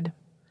Sneakerhead. shoes.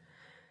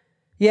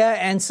 Yeah,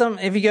 and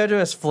if you go to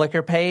his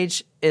Flickr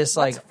page, it's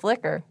like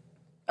Flickr.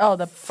 Oh,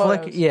 the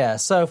photos. Yeah,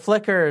 so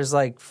Flickr is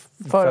like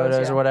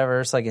photos yeah. or whatever.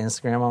 It's like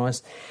Instagram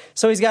almost.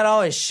 So he's got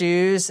all his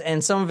shoes,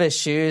 and some of his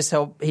shoes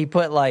he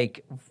put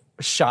like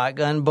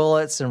shotgun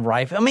bullets and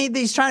rifle. I mean,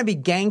 he's trying to be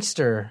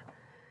gangster.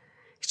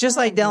 He's just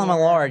like Dylan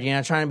Millard,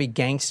 trying to be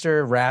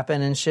gangster,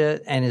 rapping and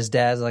shit. And his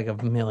dad's like a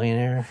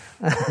millionaire.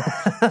 Like,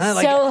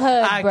 so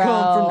hood, I bro.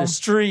 come from the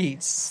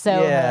streets,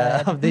 hood.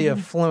 of the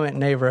affluent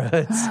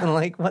neighborhoods. And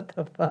like, what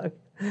the fuck?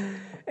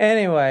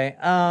 Anyway,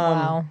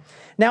 wow.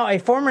 Now, a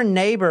former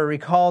neighbor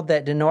recalled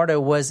that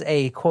DiNardo was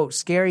a, quote,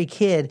 scary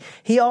kid.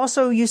 He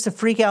also used to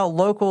freak out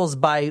locals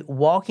by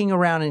walking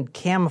around in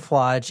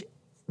camouflage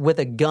with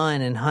a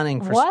gun and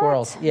hunting for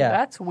squirrels. Yeah.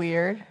 That's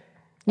weird.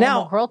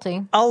 Animal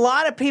cruelty. A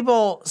lot of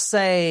people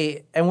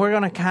say, and we're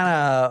going to kind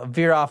of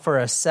veer off for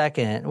a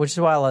second, which is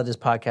why I love this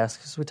podcast,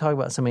 because we talk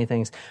about so many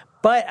things.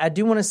 But I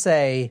do want to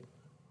say,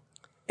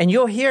 and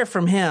you'll hear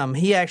from him, I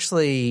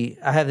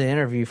have the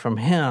interview from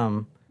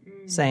him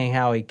saying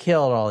how he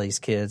killed all these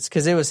kids,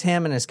 because it was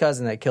him and his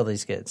cousin that killed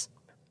these kids.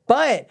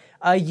 But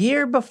a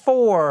year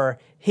before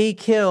he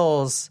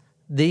kills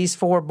these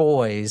 4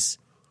 boys,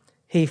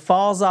 he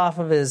falls off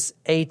of his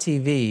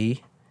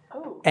ATV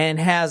and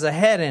has a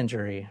head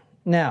injury.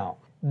 Now,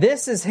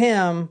 this is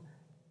him.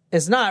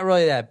 It's not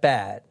really that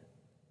bad.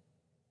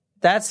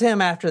 That's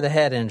him after the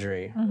head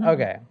injury. Mm-hmm.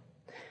 Okay.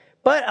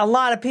 But a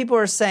lot of people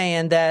are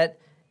saying that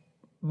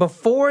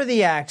before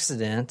the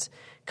accident,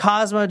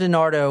 Cosmo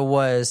DiNardo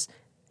was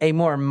a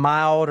more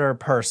milder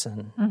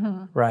person,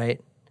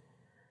 right?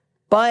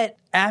 But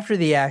after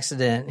the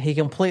accident, he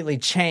completely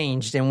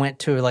changed and went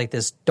to like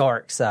this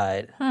dark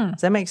side.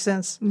 Does that make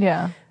sense?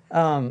 Yeah.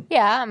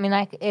 Yeah, I mean,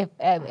 I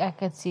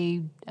could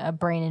see a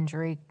brain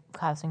injury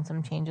causing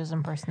some changes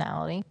in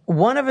personality.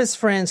 One of his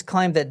friends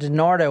claimed that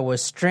DiNardo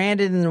was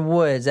stranded in the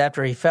woods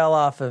after he fell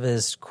off of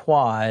his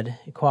quad.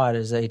 Quad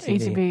is ATV.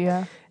 ATV,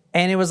 yeah.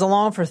 And it was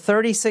alone for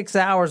 36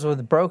 hours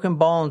with broken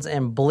bones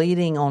and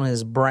bleeding on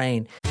his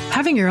brain.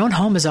 Having your own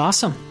home is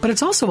awesome, but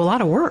it's also a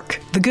lot of work.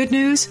 The good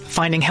news?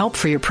 Finding help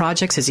for your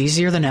projects is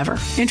easier than ever.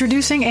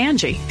 Introducing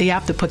Angie, the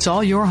app that puts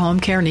all your home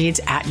care needs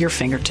at your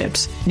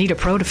fingertips. Need a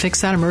pro to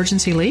fix that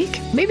emergency leak?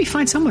 Maybe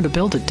find someone to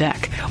build a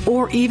deck,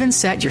 or even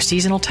set your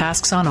seasonal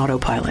tasks on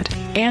autopilot.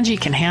 Angie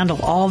can handle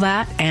all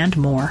that and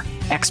more.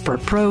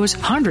 Expert pros,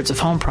 hundreds of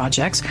home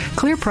projects,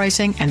 clear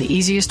pricing, and the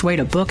easiest way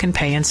to book and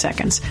pay in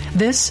seconds.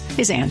 This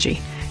is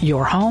Angie,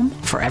 your home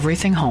for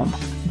everything home.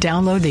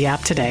 Download the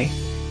app today.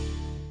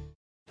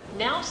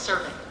 Now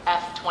serving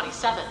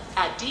F27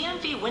 at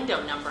DMV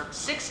window number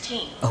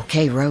 16.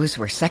 Okay, Rose,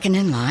 we're second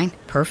in line.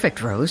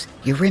 Perfect, Rose.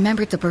 You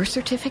remembered the birth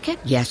certificate?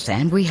 Yes,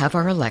 and we have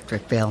our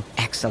electric bill.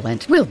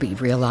 Excellent. We'll be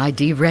Real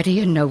ID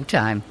ready in no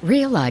time.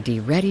 Real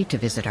ID ready to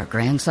visit our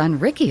grandson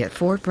Ricky at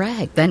Fort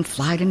Bragg, then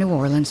fly to New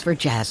Orleans for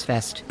Jazz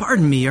Fest.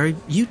 Pardon me, are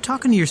you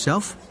talking to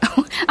yourself?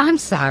 Oh, I'm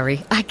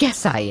sorry. I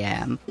guess I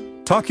am.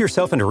 Talk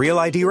yourself into Real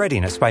ID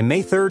readiness by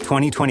May 3rd,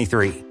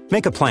 2023.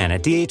 Make a plan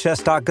at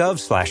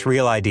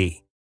dhs.gov/RealID.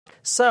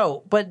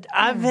 So, but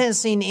I haven't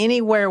seen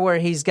anywhere where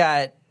he's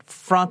got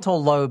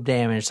frontal lobe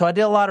damage. So I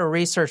did a lot of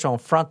research on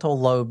frontal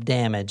lobe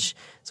damage.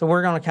 So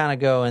we're going to kind of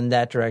go in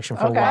that direction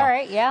for a while. All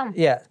right, yeah.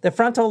 Yeah. The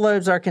frontal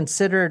lobes are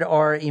considered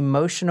our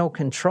emotional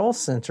control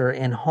center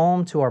and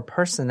home to our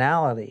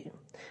personality.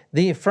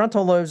 The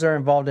frontal lobes are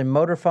involved in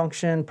motor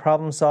function,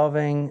 problem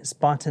solving,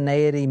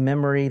 spontaneity,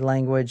 memory,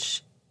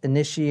 language,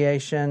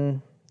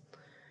 initiation,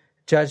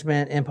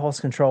 judgment, impulse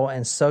control,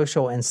 and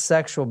social and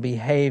sexual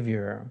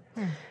behavior.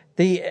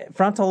 The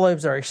frontal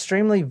lobes are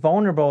extremely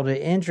vulnerable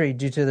to injury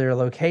due to their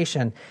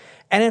location.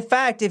 And in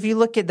fact, if you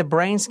look at the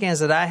brain scans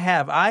that I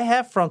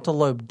have frontal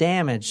lobe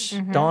damage,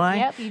 don't I?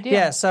 Yep, you do.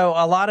 Yeah, so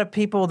a lot of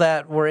people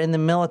that were in the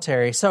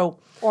military.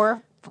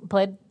 Or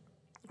played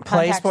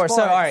sports.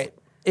 So, all right,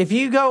 if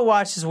you go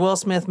watch this Will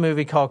Smith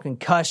movie called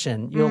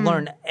Concussion, you'll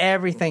learn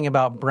everything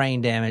about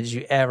brain damage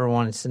you ever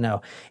wanted to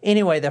know.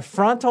 Anyway, the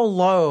frontal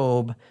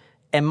lobe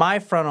and my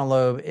frontal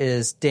lobe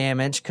is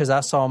damaged because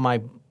I saw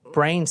my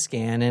brain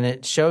scan and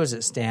it shows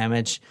it's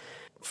damaged.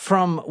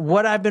 From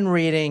what I've been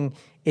reading,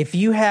 if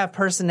you have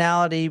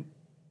personality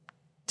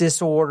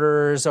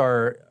disorders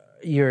or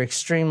you're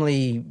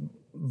extremely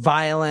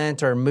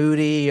violent or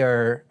moody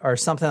or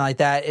something like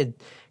that,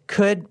 it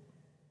could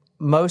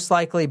most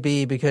likely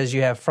be because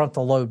you have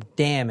frontal lobe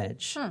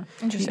damage.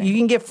 Interesting. You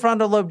can get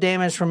frontal lobe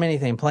damage from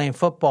anything, playing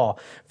football,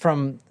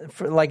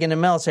 like in the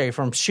military,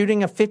 from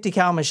shooting a 50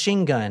 cal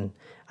machine gun.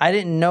 I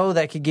didn't know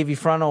that could give you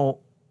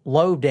frontal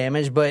lobe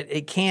damage, but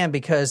it can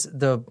because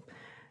the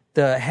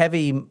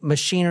heavy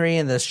machinery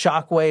and the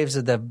shock waves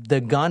of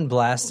the gun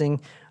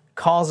blasting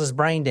causes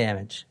brain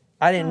damage.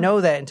 I didn't know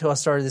that until I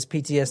started this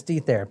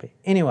PTSD therapy.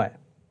 Anyway.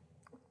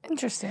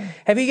 Interesting.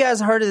 Have you guys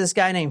heard of this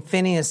guy named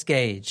Phineas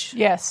Gage?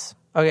 Yes.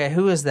 Okay,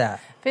 who is that?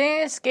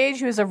 Phineas Gage,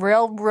 he was a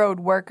railroad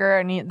worker,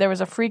 and there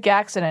was a freak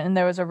accident, and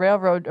there was a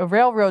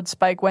railroad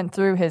spike went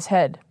through his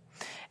head,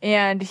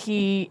 and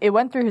it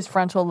went through his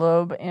frontal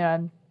lobe,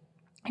 and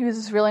he was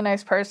this really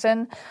nice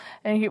person,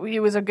 and he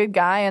was a good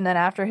guy. And then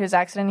after his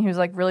accident, he was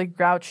like really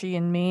grouchy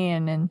and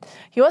mean, and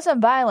he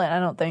wasn't violent, I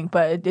don't think,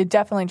 but it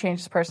definitely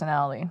changed his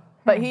personality.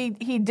 But he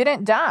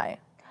didn't die.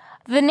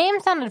 The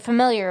name sounded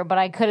familiar, but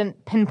I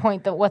couldn't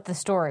pinpoint what the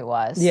story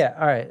was. Yeah,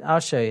 all right,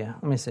 I'll show you.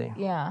 Let me see.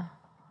 Yeah.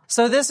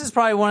 So this is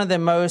probably one of the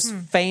most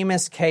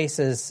famous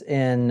cases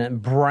in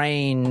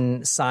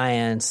brain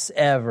science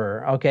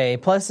ever. Okay,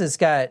 plus it's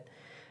got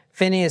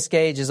Phineas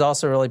Gage is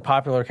also really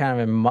popular kind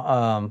of in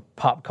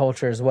pop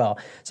culture as well.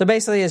 So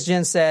basically, as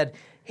Jen said,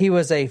 he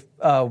was a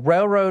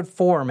railroad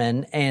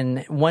foreman,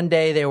 and one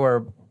day they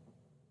were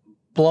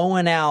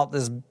blowing out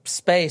this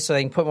space so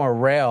they can put more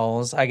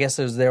rails. I guess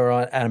they were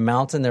at a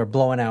mountain. They were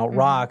blowing out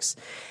rocks.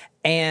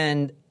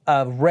 And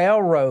a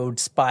railroad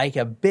spike,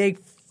 a big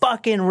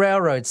fucking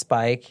railroad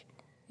spike.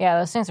 Yeah,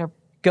 those things are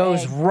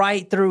goes big.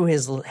 right through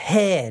his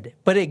head,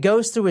 but it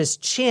goes through his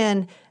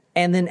chin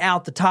and then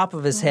out the top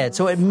of his head.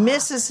 So it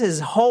misses his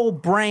whole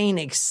brain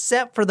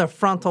except for the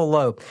frontal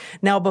lobe.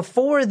 Now,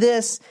 before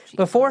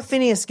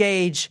Phineas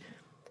Gage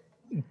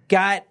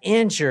got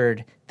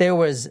injured, there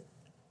was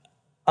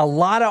a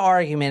lot of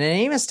argument, and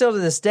even still to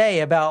this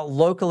day, about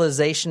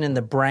localization in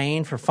the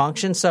brain for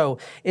function. So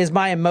is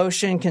my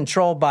emotion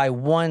controlled by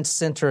one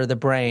center of the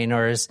brain,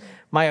 or is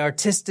my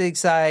artistic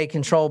side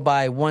controlled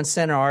by one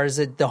center, or is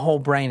it the whole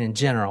brain in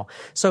general?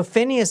 So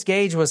Phineas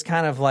Gage was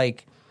kind of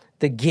like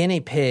the guinea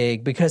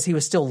pig because he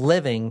was still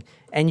living,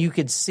 and you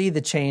could see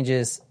the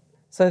changes.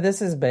 So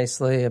this is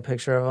basically a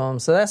picture of him.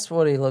 So that's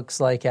what he looks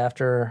like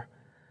after.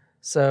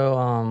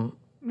 So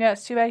yeah,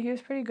 it's too bad. He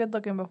was pretty good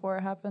looking before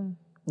it happened.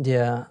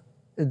 Yeah.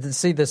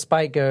 See, the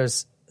spike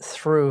goes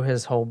through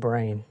his whole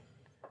brain.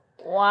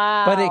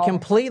 Wow. But it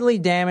completely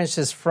damaged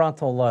his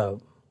frontal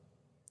lobe.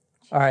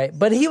 All right.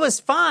 But he was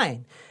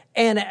fine.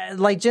 And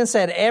like Jen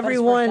said,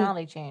 everyone... His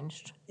personality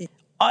changed.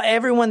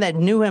 Everyone that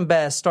knew him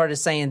best started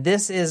saying,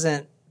 this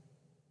isn't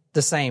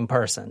the same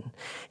person.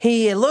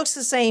 He looks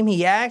the same,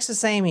 he acts the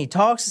same, he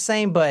talks the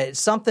same, but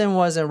something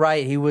wasn't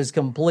right. He was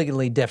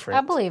completely different.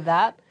 I believe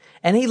that.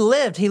 And he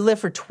lived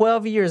for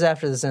 12 years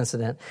after this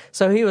incident.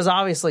 So he was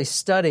obviously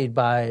studied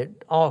by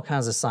all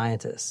kinds of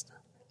scientists.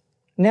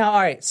 Now,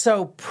 all right,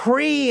 so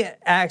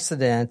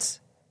pre-accident,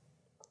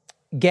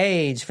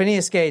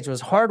 Phineas Gage was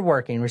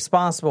hardworking,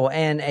 responsible,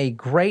 and a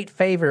great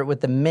favorite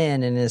with the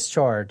men in his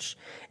charge.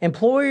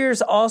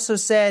 Employers also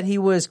said he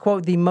was,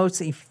 quote, the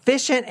most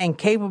efficient and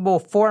capable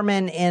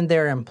foreman in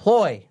their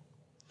employ.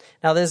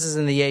 Now, this is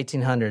in the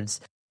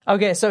 1800s.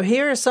 Okay, so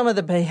here are some of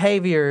the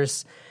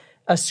behaviors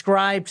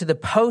ascribed to the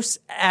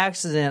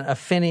post-accident of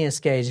Phineas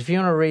Gage. If you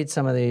want to read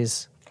some of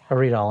these, I'll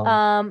read all of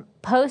them.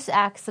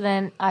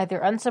 post-accident, either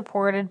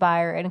unsupported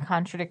by or in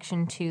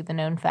contradiction to the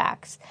known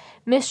facts,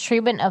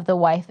 mistreatment of the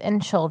wife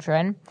and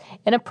children,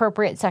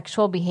 inappropriate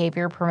sexual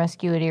behavior,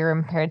 promiscuity, or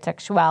impaired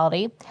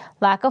sexuality,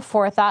 lack of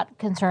forethought,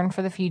 concern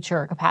for the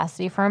future, or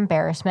capacity for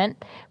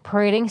embarrassment,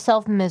 parading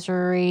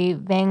self-misery,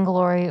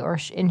 vainglory, or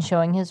in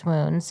showing his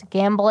wounds,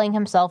 gambling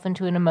himself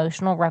into an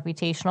emotional,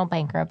 reputational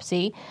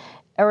bankruptcy,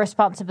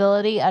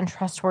 irresponsibility,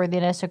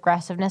 untrustworthiness,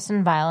 aggressiveness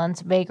and violence,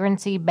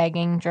 vagrancy,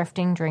 begging,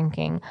 drifting,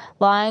 drinking,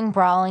 lying,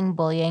 brawling,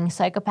 bullying,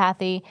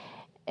 psychopathy,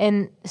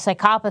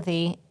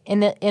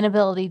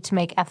 inability to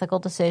make ethical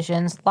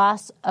decisions,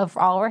 loss of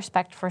all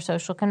respect for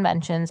social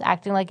conventions,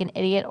 acting like an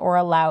idiot or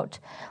a lout,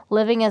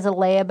 living as a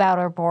layabout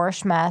or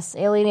boorish mess,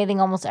 alienating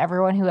almost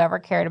everyone who ever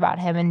cared about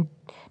him, and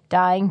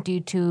dying due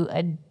to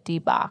a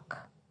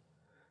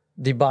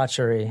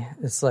debauchery.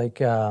 It's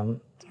like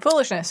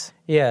foolishness.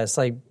 Yeah, it's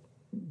like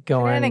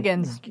going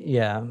shenanigans.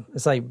 Yeah,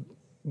 it's like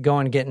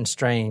getting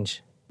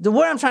strange.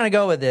 Where I'm trying to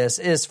go with this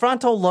is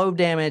frontal lobe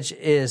damage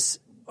is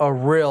a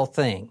real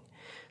thing.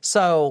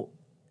 So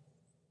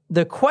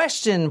the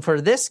question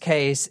for this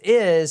case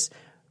is,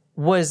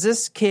 was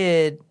this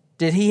kid,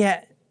 did he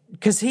have,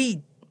 because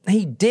he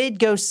did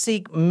go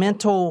seek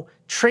mental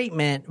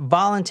treatment,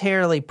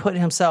 voluntarily put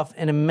himself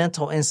in a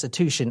mental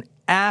institution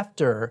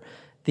after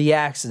the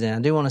accident.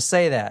 I do want to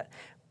say that.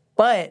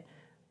 But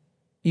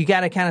you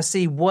got to kind of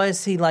see,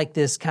 was he like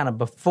this kind of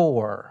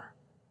before?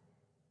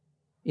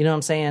 You know what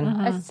I'm saying?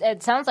 Mm-hmm.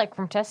 It sounds like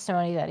from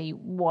testimony that he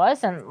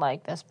wasn't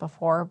like this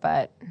before,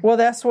 but... Well,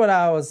 that's what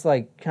I was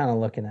like kind of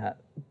looking at.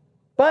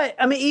 But,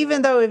 I mean,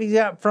 even though if he's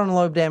got frontal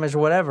lobe damage or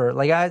whatever,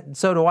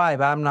 so do I,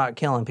 but I'm not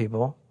killing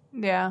people.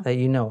 Yeah. That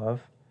you know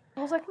of.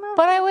 I was like, no.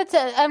 But I would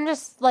say, I'm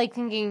just like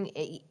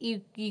thinking,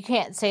 you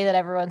can't say that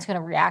everyone's going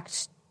to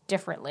react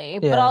differently.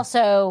 Yeah. But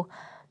also,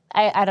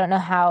 I don't know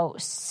how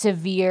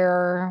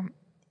severe...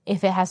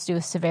 if it has to do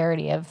with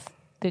severity of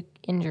the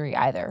injury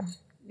either.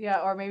 Yeah,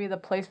 or maybe the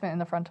placement in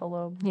the frontal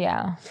lobe.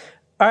 Yeah.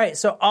 All right,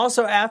 so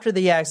also after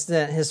the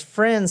accident, his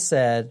friend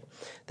said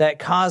that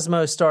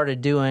Cosmo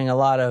started doing a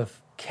lot of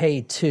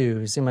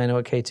K2s. You might know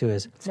what K2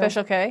 is.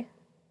 Special K?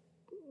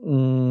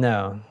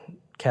 No.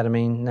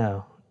 Ketamine?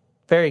 No.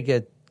 Very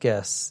good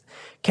guess.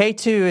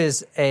 K2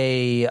 is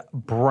a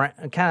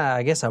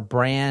a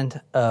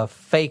brand of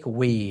fake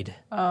weed.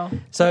 Oh.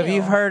 So if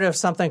you've heard of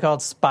something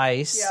called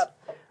Spice, yep,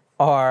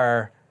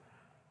 or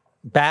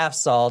bath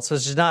salts,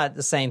 which is not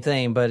the same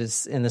thing, but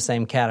it's in the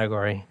same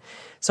category.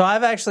 So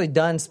I've actually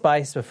done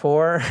Spice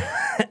before,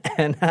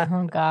 and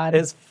oh God,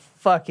 it's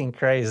fucking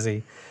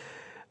crazy.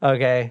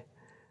 Okay,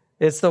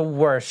 it's the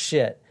worst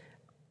shit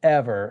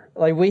ever.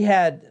 Like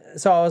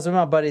so I was with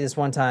my buddy this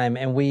one time,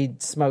 and we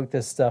smoked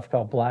this stuff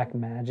called Black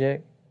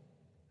Magic,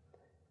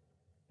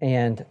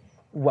 and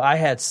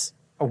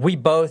we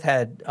both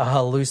had a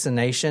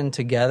hallucination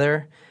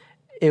together.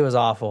 It was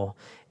awful.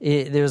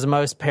 It was the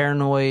most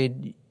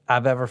paranoid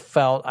I've ever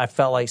felt. I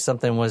felt like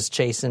something was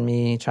chasing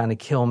me, trying to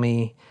kill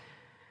me.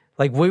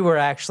 Like, we were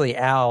actually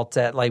out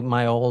at, like,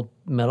 my old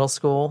middle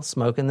school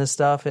smoking this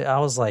stuff. I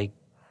was, like,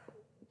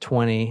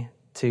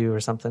 22 or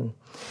something.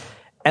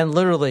 And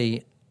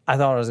literally, I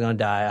thought I was going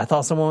to die. I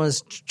thought someone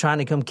was trying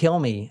to come kill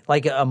me,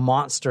 like a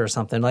monster or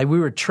something. Like, we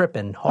were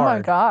tripping hard. Oh,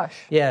 my gosh.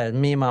 Yeah,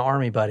 me and my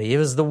army buddy. It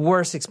was the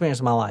worst experience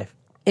of my life.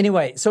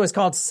 Anyway, so it's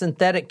called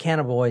synthetic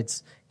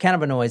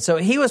cannabinoids. So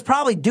he was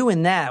probably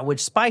doing that,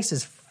 which Spice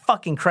is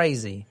fucking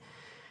crazy.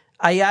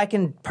 I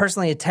can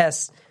personally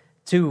attest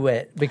to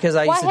it because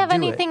I used to do it. Why have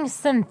anything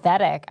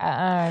synthetic? I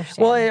don't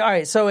understand. Well, all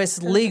right, so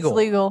it's legal. It's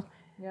legal.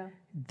 Yeah.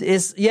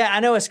 I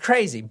know it's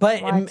crazy,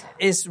 but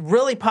it's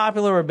really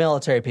popular with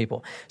military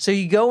people. So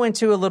you go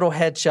into a little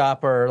head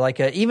shop or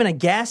even a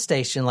gas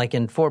station, like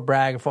in Fort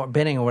Bragg or Fort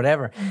Benning or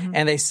whatever,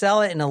 and they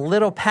sell it in a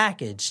little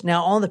package.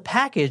 Now, on the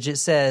package, it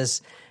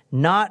says,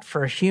 not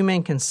for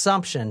human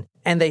consumption,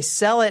 and they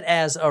sell it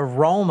as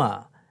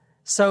aroma.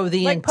 So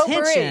the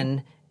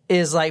intention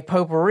is like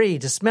potpourri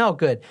to smell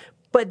good.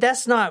 But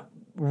that's not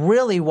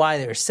really why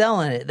they're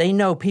selling it. They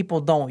know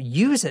people don't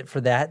use it for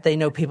that. They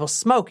know people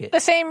smoke it. The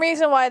same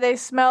reason why they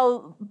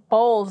smell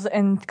bowls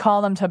and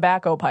call them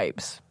tobacco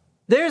pipes.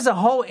 There's a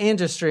whole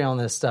industry on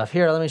this stuff.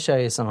 Here, let me show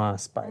you some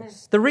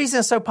Spice. The reason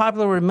it's so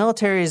popular with the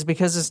military is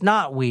because it's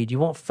not weed. You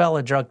won't fail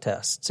a drug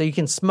test. So you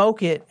can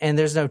smoke it, and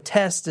there's no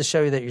test to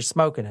show you that you're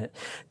smoking it.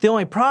 The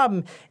only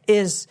problem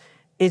is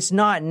it's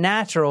not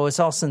natural. It's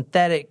all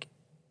synthetic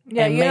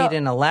and made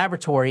in a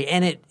laboratory,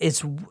 and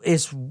it's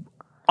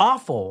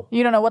awful.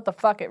 You don't know what the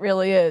fuck it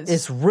really is.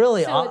 It's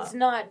really awful. It's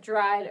not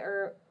dried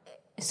herb.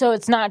 So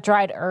it's not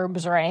dried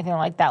herbs or anything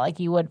like that, like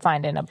you would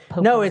find in a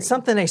potpourri. No, it's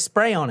something they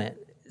spray on it.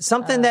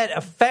 Something that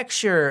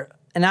affects your,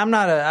 and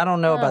I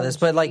don't know about this,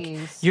 but like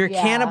your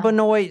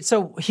cannabinoid.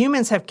 So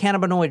humans have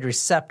cannabinoid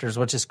receptors,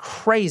 which is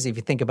crazy if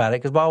you think about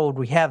it, because why would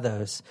we have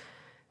those?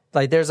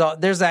 Like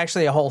there's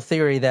actually a whole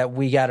theory that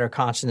we got our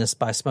consciousness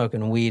by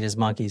smoking weed as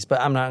monkeys,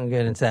 but I'm not going to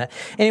get into that.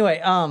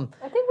 Anyway, I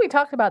think we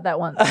talked about that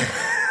once.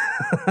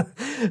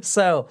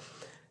 So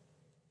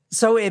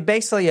it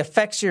basically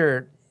affects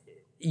your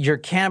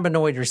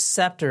cannabinoid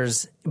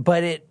receptors,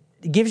 but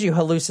gives you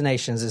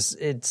hallucinations.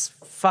 It's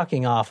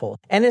fucking awful.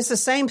 And it's the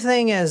same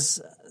thing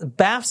as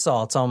bath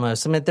salts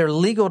almost. I mean, they're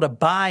legal to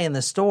buy in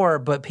the store,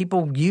 but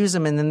people use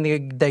them and then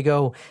they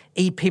go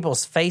eat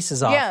people's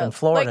faces off in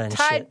Florida and shit.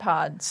 Tide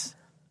Pods.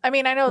 I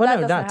mean, I know well, that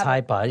no, doesn't not have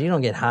Tide Pods. You don't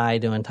get high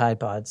doing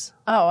Tide Pods.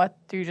 Oh,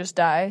 do you just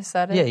die? Is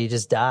that it? Yeah, you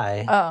just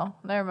die. Oh,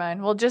 never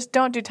mind. Well, just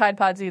don't do Tide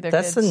Pods either,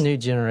 That's kids. the new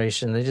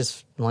generation. They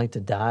just like to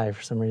die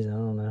for some reason. I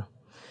don't know.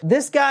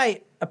 This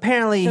guy,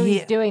 apparently... So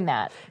he's doing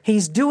that.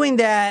 He's doing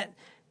that.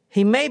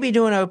 He may be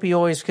doing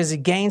opioids because he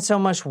gained so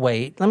much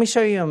weight. Let me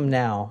show you him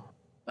now.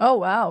 Oh,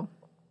 wow.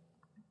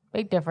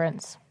 Big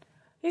difference.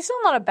 He's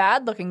still not a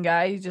bad-looking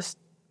guy. He just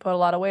put a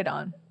lot of weight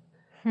on.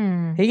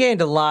 He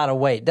gained a lot of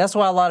weight. That's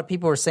why a lot of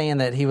people were saying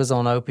that he was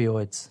on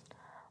opioids.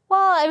 Well,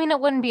 I mean, it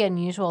wouldn't be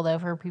unusual, though,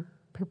 for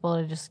people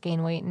to just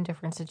gain weight in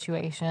different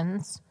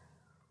situations.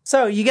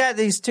 So you got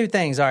these two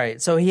things. All right.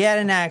 So he had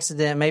an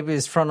accident. Maybe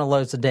his frontal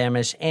lobes are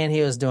damaged, and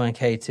he was doing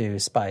K2,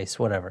 spice,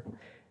 whatever.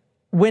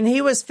 When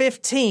he was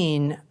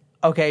 15,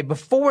 okay,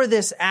 before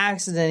this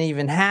accident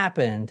even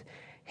happened,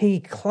 he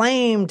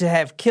claimed to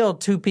have killed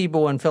 2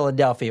 people in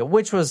Philadelphia,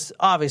 which was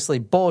obviously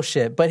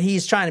bullshit, but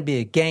he's trying to be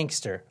a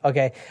gangster,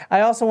 okay?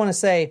 I also want to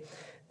say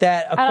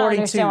that according to... I don't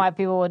understand why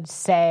people would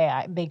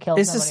say they killed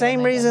It's the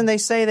same reason they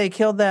say they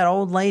killed that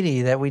old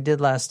lady that we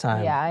did last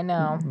time. Yeah, I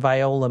know.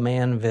 Viola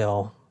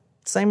Manville.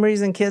 Same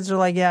reason kids are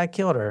like, yeah, I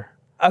killed her.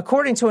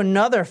 According to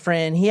another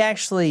friend, he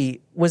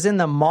actually was in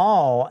the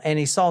mall and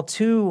he saw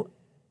 2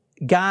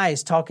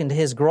 guys talking to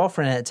his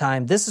girlfriend at the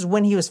time. This is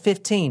when he was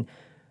 15.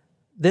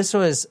 This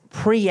was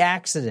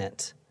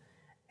pre-accident,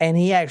 and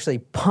he actually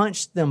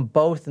punched them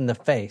both in the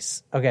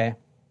face, okay?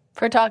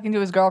 For talking to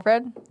his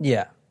girlfriend?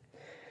 Yeah.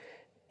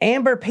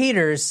 Amber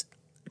Peters,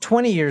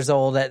 20 years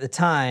old at the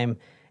time,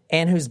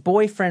 and whose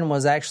boyfriend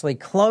was actually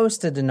close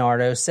to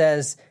DiNardo,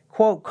 says,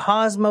 quote,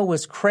 Cosmo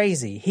was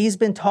crazy. He's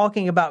been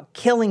talking about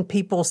killing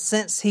people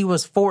since he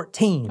was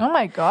 14. Oh,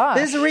 my gosh.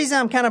 This is the reason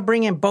I'm kind of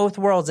bringing both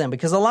worlds in,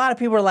 because a lot of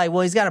people are like,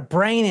 well, he's got a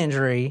brain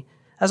injury.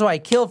 That's why he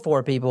killed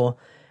 4 people.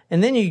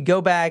 And then you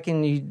go back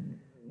and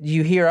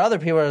you hear other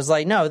people who was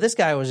like, no, this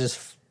guy was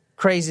just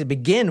crazy to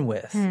begin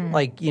with.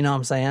 Like, you know what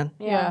I'm saying?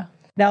 Yeah.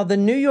 Now, the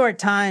New York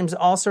Times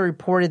also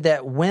reported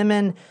that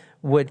women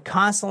would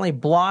constantly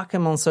block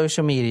him on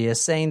social media,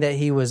 saying that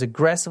he was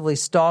aggressively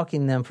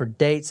stalking them for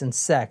dates and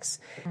sex.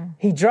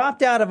 He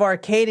dropped out of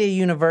Arcadia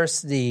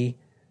University.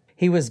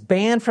 He was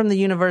banned from the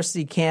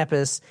university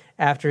campus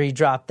after he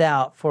dropped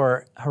out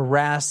for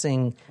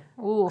harassing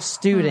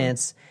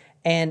students.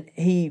 And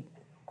he...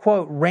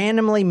 quote,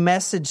 randomly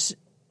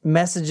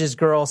messages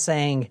girls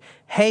saying,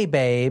 hey,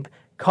 babe,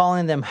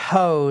 calling them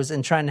hoes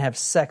and trying to have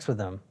sex with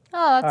them.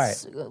 Oh,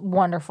 that's a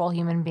wonderful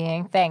human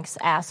being. Thanks,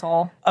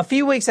 asshole. A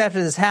few weeks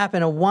after this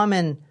happened, a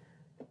woman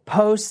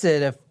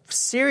posted a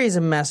series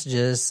of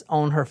messages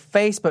on her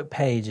Facebook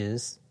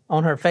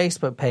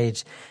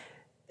page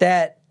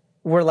that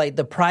were like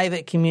the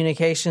private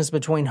communications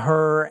between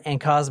her and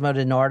Cosmo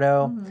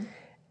DiNardo.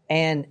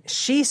 And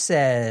she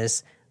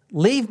says,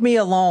 leave me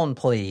alone,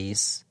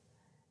 please.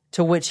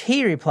 To which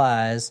he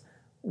replies,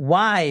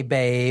 why,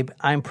 babe?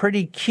 I'm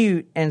pretty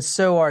cute, and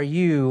so are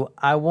you.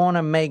 I want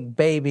to make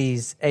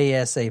babies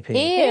ASAP.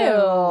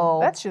 Ew.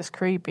 That's just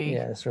creepy.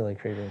 Yeah, it's really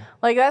creepy.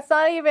 Like, that's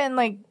not even,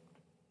 like,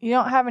 you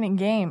don't have any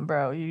game,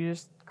 bro. You're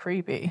just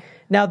creepy.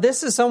 Now,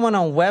 this is someone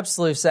on Web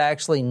Sleuths that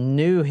actually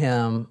knew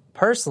him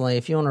personally,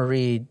 if you want to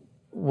read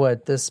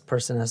what this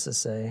person has to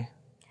say.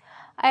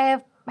 I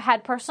have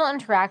had personal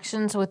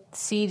interactions with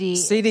CD.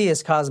 CD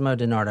is Cosmo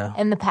DiNardo.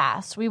 In the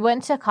past. We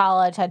went to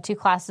college, had 2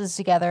 classes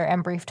together,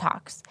 and brief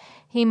talks.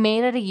 He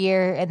made it a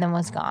year and then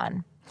was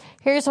gone.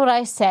 Here's what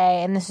I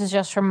say, and this is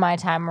just from my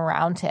time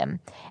around him.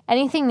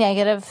 Anything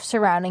negative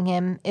surrounding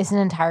him isn't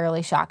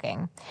entirely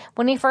shocking.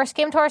 When he first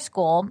came to our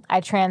school,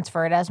 I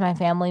transferred as my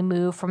family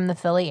moved from the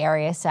Philly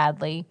area,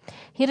 sadly.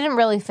 He didn't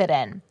really fit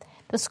in.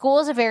 The school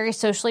is a very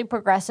socially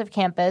progressive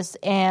campus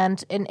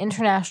and an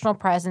international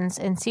presence,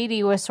 and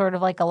CD was sort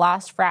of like a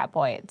lost frat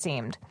boy, it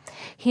seemed.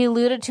 He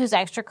alluded to his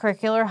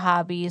extracurricular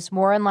hobbies,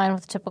 more in line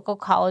with a typical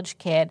college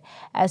kid,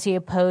 as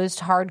opposed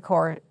to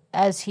hardcore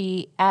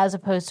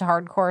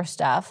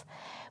stuff,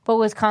 but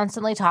was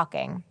constantly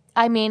talking.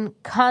 I mean,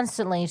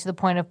 constantly to the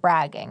point of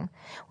bragging.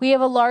 We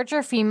have a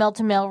larger female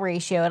to male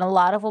ratio, and a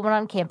lot of women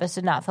on campus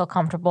did not feel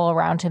comfortable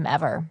around him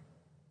ever.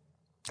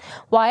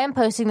 Why I'm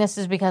posting this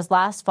is because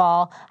last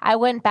fall, I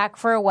went back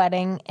for a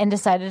wedding and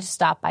decided to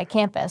stop by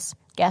campus.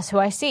 Guess who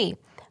I see?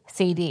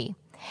 CD.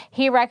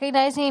 He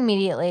recognized me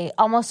immediately,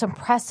 almost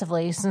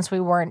impressively since we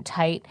weren't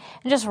tight,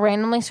 and just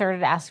randomly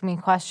started asking me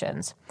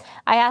questions.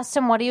 I asked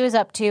him what he was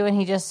up to, and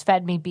he just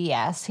fed me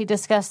BS. He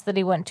discussed that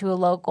he went to a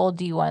local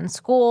D1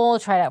 school,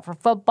 tried out for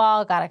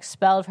football, got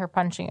expelled for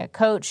punching a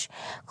coach.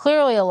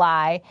 Clearly a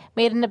lie.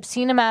 Made an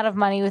obscene amount of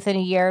money within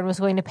a year and was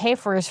going to pay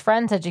for his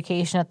friend's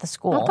education at the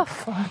school. What the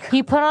fuck?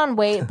 He put on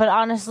weight, but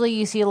honestly,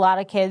 you see a lot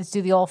of kids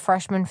do the old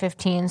freshman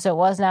 15, so it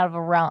wasn't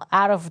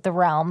out of the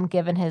realm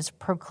given his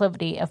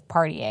proclivity of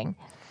partying.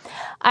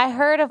 I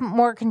heard of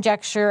more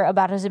conjecture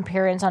about his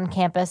appearance on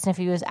campus and if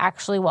he was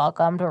actually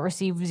welcomed, but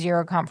received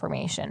zero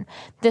confirmation.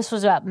 This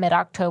was about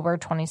mid-October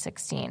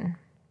 2016.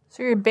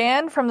 So you're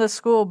banned from the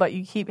school, but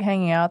you keep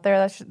hanging out there?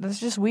 That's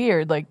just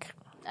weird. Like,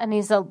 and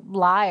he's a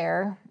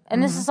liar.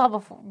 And this is all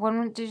before.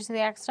 When did you say the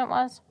accident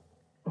was?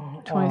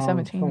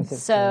 2017.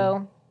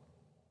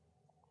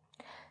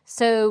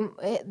 So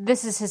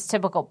this is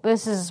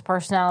his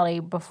personality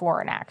before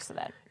an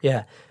accident.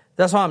 Yeah.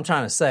 That's what I'm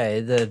trying to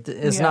say. That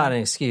it's not an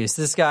excuse.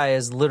 This guy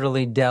is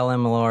literally Dell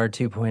M. Millard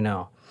 2.0.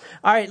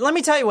 All right, let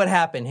me tell you what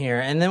happened here,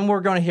 and then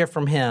we're going to hear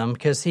from him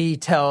because he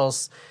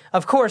tells,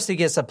 of course, he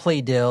gets a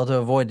plea deal to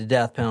avoid the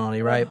death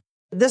penalty, right?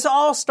 This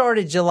all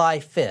started July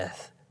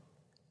 5th.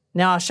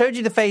 Now, I showed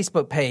you the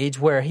Facebook page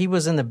where he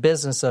was in the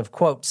business of,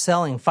 quote,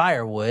 selling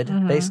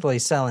firewood, basically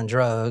selling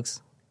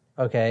drugs,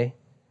 okay,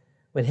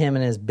 with him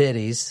and his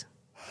biddies.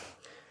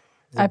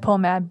 I pull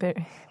mad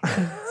biddies.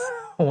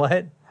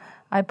 What?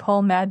 I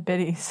pull mad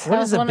biddies.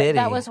 What is a biddy?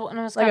 That was one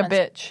of his like comments. a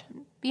bitch.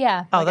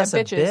 Yeah. Oh, like that's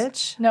a bitches.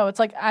 bitch? No, it's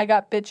like I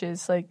got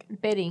bitches. Like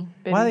Biddy.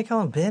 Why do they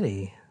call him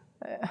biddy?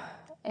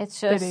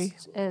 It's just Biddy.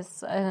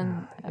 it's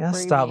an I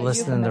stopped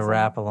listening to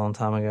rap a long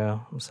time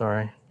ago. I'm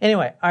sorry.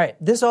 Anyway, all right.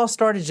 This all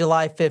started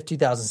July 5th,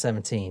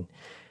 2017.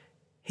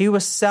 He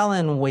was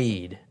selling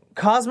weed.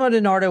 Cosmo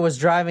DiNardo was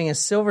driving a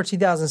silver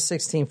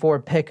 2016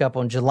 Ford pickup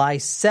on July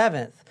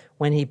 7th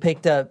when he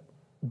picked up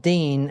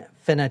Dean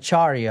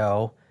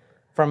Finocchiaro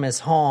from his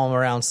home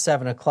around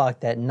 7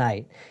 o'clock that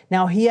night.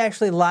 Now, he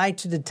actually lied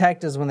to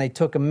detectives when they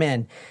took him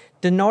in.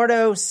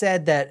 DiNardo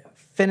said that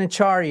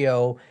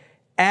Finocchiaro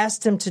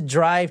asked him to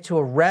drive to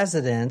a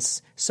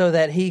residence so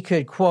that he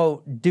could,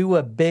 quote, do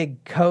a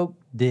big coke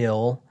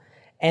deal.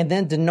 And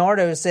then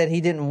DiNardo said he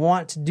didn't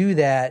want to do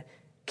that,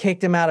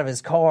 kicked him out of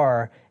his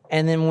car,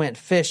 and then went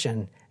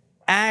fishing.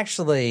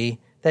 Actually,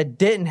 that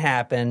didn't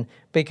happen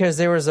because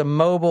there was a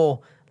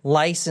mobile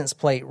license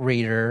plate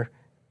reader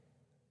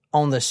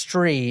on the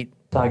street.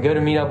 So I go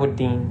to meet up with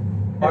Dean.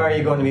 Why are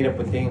you going to meet up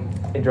with Dean?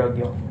 A drug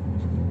deal.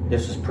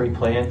 This was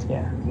pre-planned?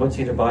 Yeah. What's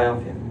he to buy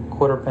off you?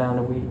 Quarter pound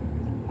of weed.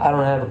 I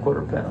don't have a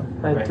quarter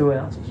pound. I have 2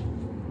 ounces.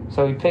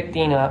 So we picked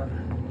Dean up.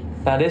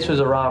 Now this was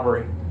a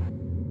robbery.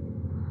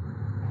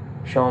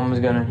 Sean was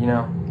gonna,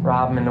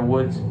 rob him in the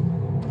woods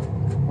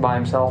by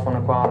himself on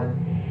a quad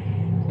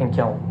and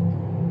kill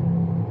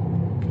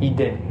him. He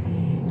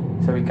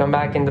didn't. So we come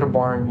back into the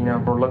barn,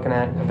 we're looking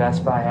at a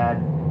Vespa I had,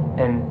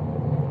 and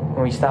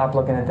when we stopped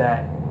looking at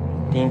that,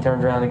 Dean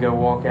turns around to go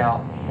walk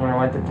out. When I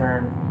went to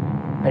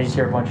turn, I just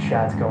hear a bunch of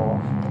shots go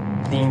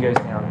off. Dean goes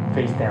down,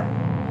 face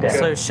down, dead.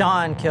 So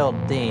Sean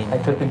killed Dean. I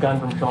took the gun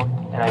from Sean,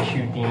 and I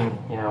shoot Dean,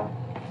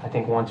 I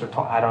think once or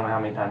twice. I don't know how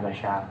many times I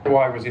shot him.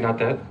 Why, was he not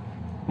dead?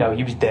 No,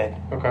 he was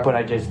dead. Okay. But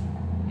I just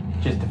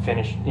to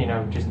finish,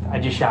 I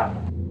just shot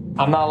him.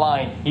 I'm not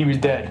lying. He was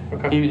dead.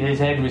 Okay. His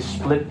head was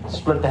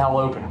split the hell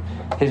open.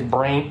 His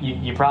brain,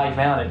 you probably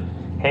found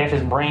it. Half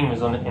his brain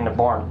was in the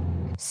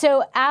barn.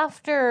 So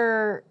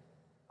after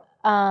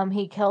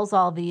he kills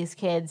all these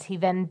kids, he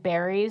then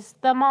buries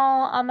them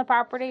all on the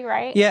property,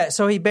 right? Yeah,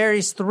 so he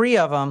buries 3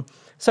 of them.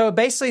 So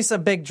basically it's a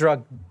big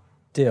drug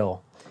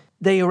deal.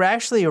 They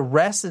actually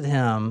arrested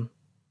him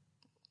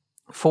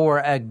for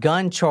a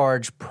gun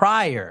charge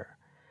prior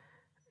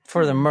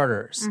for the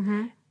murders.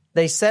 Mm-hmm.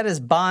 They set his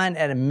bond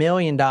at $1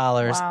 million,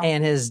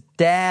 and his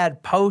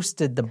dad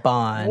posted the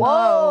bond.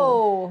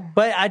 Whoa!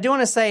 But I do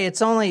want to say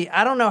it's only,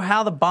 I don't know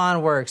how the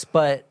bond works,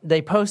 but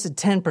they posted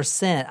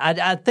 10%.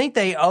 I think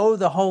they owe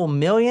the whole $1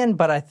 million,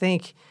 but I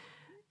think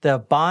the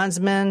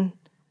bondsman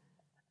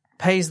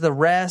pays the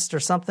rest or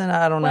something.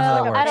 I don't know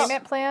how that works.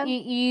 Payment plan?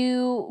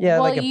 You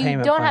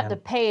payment don't plan. have to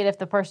pay it if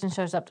the person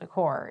shows up to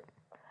court.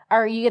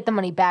 Or you get the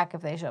money back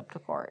if they show up to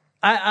court.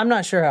 I'm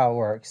not sure how it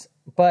works,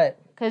 but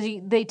because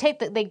they take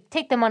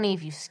the money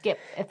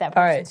if that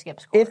person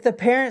skips court. If the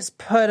parents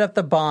put up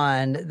the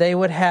bond, they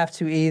would have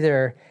to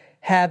either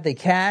have the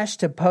cash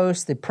to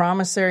post the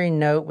promissory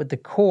note with the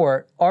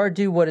court or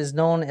do what is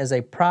known as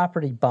a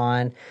property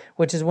bond,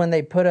 which is when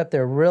they put up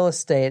their real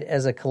estate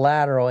as a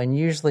collateral, and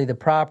usually the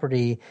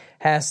property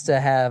has to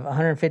have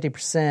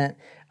 150%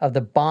 of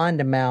the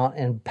bond amount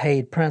and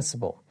paid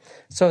principal.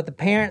 So if the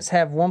parents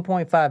have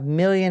 $1.5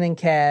 million in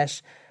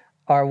cash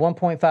or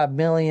 $1.5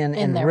 million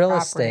in real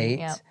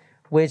property, estate,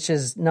 which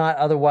is not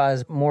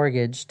otherwise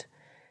mortgaged,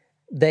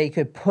 they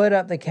could put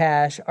up the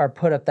cash or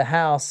put up the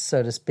house,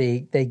 so to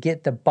speak. They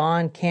get the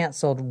bond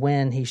canceled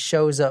when he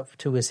shows up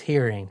to his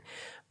hearing.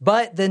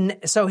 But then,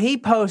 so he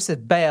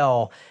posted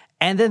bail,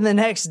 and then the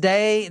next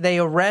day they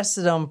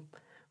arrested him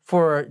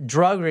for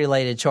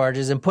drug-related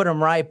charges and put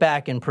him right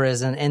back in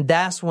prison, and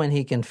that's when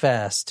he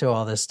confessed to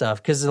all this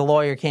stuff, because the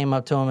lawyer came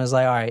up to him and was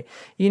like, all right,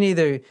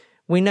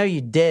 we know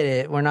you did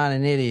it, we're not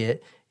an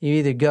idiot, you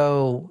either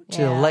go to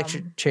the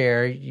electric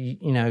chair,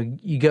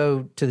 you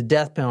go to the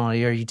death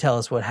penalty, or you tell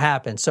us what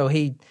happened. So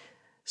he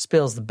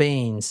spills the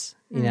beans,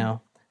 you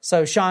know.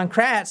 So Sean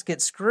Kratz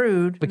gets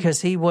screwed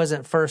because he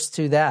wasn't first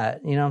to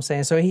that, you know what I'm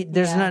saying? So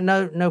there's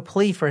no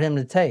plea for him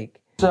to take.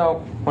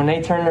 So when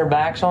they turn their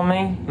backs on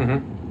me,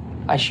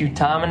 I shoot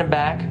Tom in the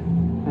back,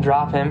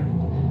 drop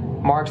him,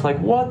 Mark's like,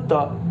 what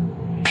the?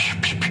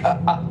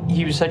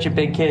 He was such a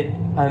big kid,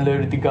 I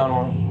unloaded the gun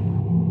on him.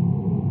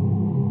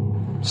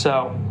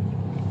 So,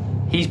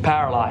 he's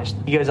paralyzed.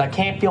 He goes, I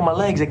can't feel my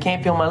legs, I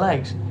can't feel my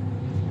legs.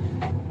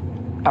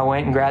 I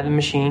went and grabbed the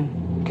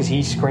machine, because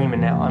he's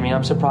screaming now. I mean,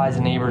 I'm surprised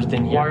the neighbors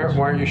didn't hear us.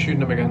 Why aren't you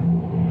shooting him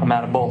again? I'm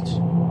out of bullets.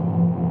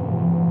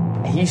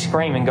 He's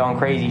screaming, going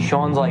crazy.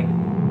 Sean's like,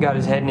 got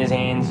his head in his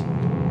hands.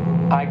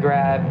 I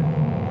grab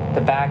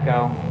the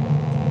backhoe.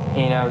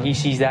 You know, he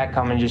sees that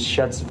coming, just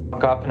shuts the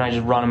fuck up, and I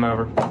just run him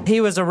over.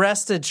 He was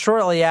arrested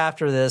shortly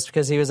after this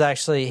because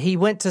he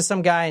went to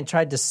some guy and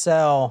tried to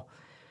sell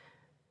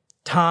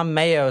Tom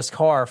Mayo's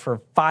car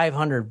for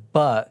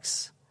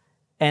 $500,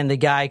 and the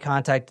guy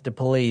contacted the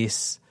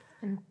police,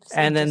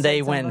 and then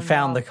they went and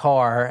found the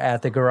car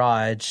at the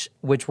garage,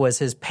 which was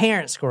his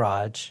parents'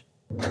 garage.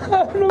 I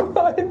don't know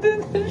why I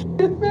did this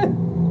shit,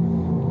 man.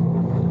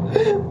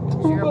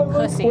 You're a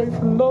pussy. Away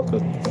for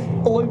nothing.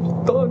 My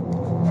life's done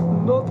for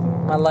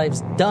nothing. My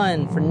life's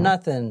done for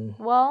nothing.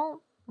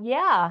 Well,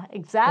 yeah,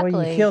 exactly.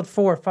 Well, you killed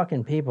 4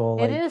 fucking people.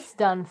 It is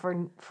done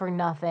for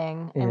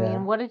nothing. Yeah. I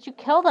mean, what did you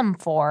kill them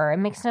for? It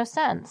makes no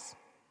sense.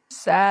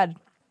 Sad.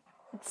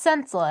 It's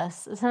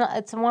senseless.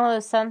 It's one of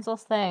those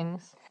senseless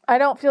things. I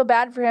don't feel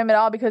bad for him at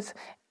all because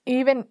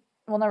even,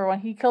 well, number one,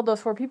 he killed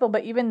those 4 people,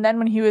 but even then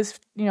when he was,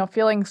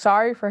 feeling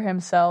sorry for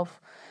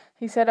himself,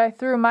 he said, I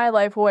threw my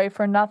life away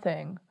for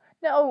nothing.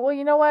 No, well,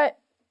 you know what?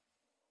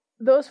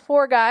 Those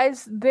 4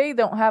 guys, they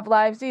don't have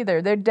lives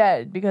either. They're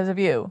dead because of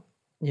you.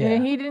 Yeah.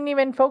 And he didn't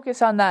even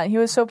focus on that. He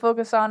was so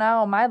focused on,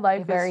 my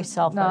life very is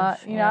selfish. Not,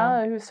 he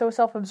was so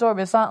self-absorbed.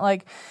 It's not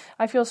like,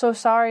 I feel so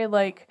sorry,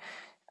 like,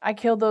 I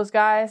killed those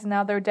guys and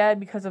now they're dead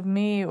because of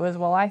me. It was,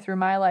 well, I threw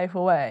my life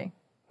away.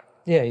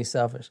 Yeah, he's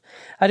selfish.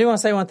 I do want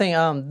to say one thing.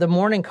 The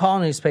Morning Call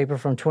newspaper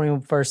from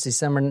 21st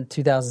December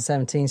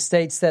 2017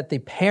 states that the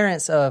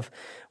parents of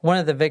one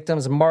of the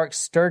victims, Mark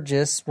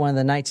Sturgis, one of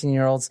the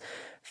 19-year-olds,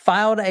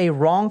 filed a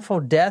wrongful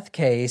death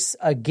case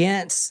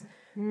against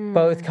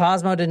both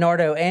Cosmo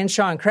DiNardo and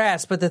Sean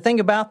Kratz. But the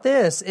thing about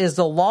this is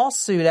the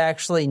lawsuit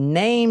actually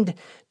named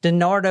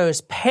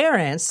DiNardo's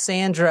parents,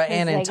 Sandra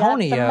and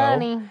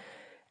Antonio,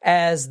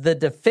 as the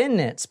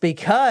defendants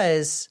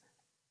because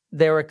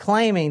they were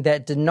claiming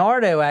that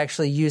DiNardo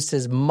actually used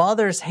his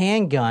mother's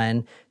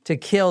handgun to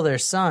kill their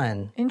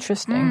son.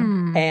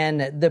 Interesting.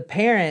 And the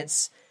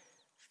parents,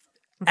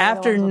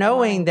 after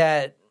knowing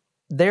that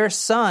their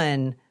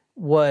son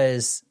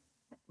was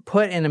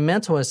put in a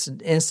mental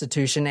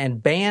institution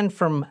and banned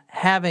from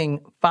having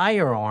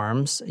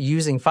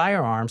using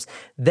firearms,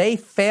 they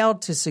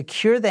failed to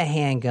secure the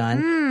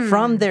handgun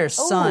from their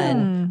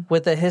son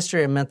with a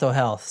history of mental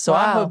health. So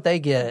I hope they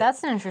get it.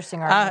 That's an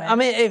interesting argument. I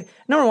mean,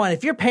 number one,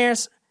 if your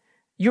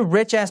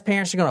rich-ass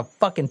parents are going to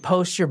fucking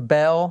post your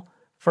bail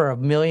for $1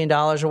 million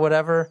or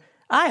whatever,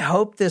 I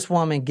hope this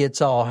woman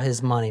gets all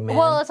his money, man.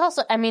 Well, it's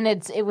also, I mean,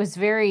 it was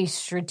very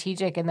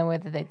strategic in the way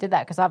that they did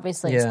that because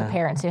obviously it's the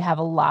parents who have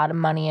a lot of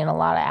money and a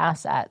lot of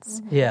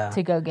assets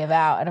to go give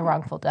out in a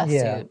wrongful death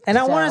suit. And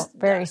I want to,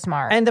 very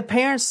smart. And the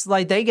parents,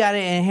 they got it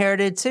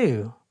inherited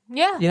too.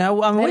 Yeah.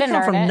 We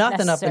come from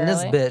nothing up in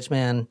this bitch,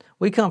 man.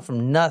 We come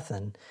from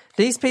nothing.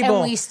 These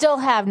people, and we still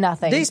have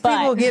nothing. These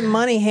people get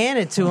money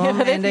handed to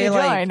them, and they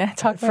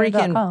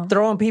freaking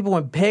throwing people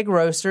in pig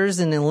roasters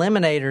and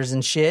eliminators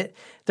and shit.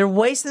 They're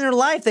wasting their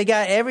life. They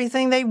got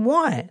everything they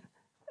want,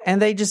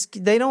 and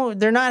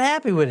they're not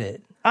happy with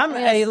it.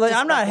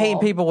 I'm not hating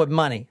people with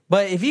money,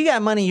 but if you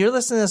got money, you're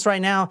listening to this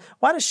right now,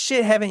 why the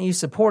shit haven't you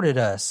supported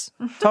us?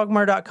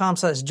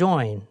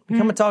 Talkmurder.com/join.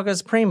 Become a Talk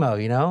Us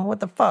Primo, what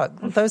the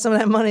fuck? Throw some of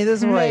that money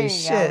this way.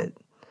 Shit.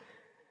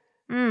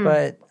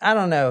 But I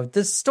don't know.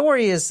 The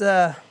story is,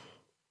 it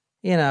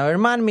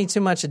reminded me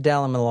too much of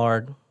Dallin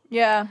Millard.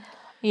 Yeah.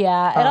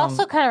 Yeah. It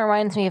also kind of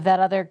reminds me of that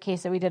other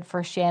case that we did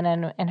for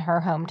Shannon in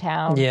her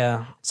hometown.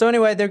 Yeah. So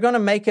anyway, they're going to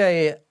make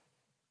a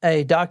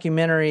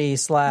documentary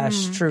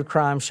 / true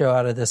crime show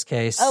out of this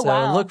case. Oh,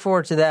 so look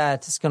forward to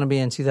that. It's going to be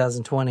in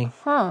 2020.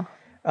 Huh.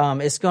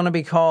 It's going to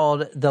be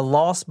called The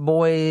Lost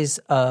Boys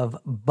of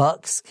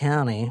Bucks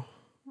County.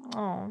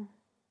 Oh.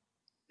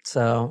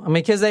 So,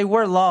 because they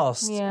were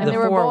lost. Yeah. The they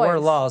were 4 were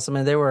boys. lost.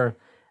 They were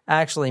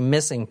actually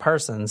missing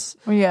persons.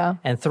 Yeah.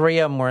 And 3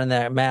 of them were in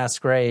that mass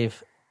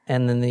grave.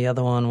 And then the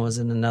other one was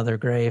in another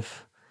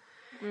grave.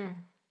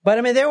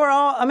 But, they were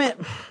all,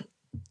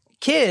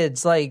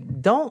 kids,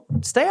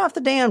 don't stay off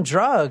the damn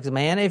drugs,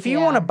 man. If you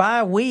want to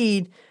buy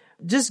weed,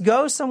 just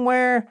go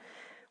somewhere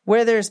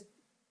where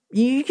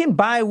you can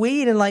buy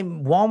weed in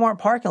Walmart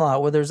parking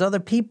lot where there's other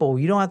people.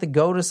 You don't have to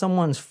go to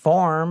someone's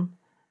farm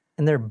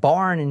and their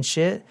barn and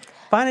shit.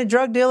 Find a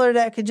drug dealer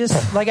that could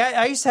just,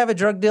 I used to have a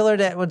drug dealer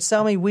that would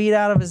sell me weed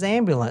out of his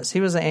ambulance. He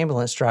was an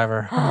ambulance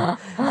driver.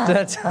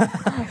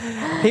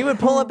 He would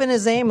pull up in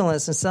his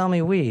ambulance and sell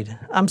me weed.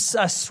 I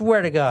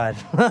swear to God.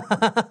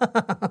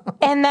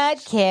 And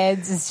that,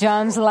 kids, is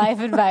John's life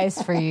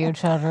advice for you,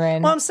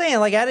 children. Well, I'm saying,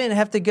 I didn't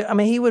have to go.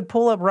 He would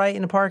pull up right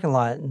in the parking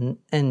lot and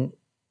I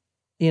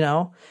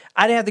didn't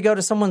have to go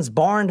to someone's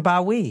barn to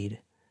buy weed.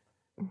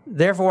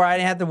 Therefore, I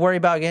didn't have to worry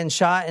about getting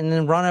shot and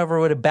then run over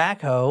with a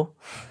backhoe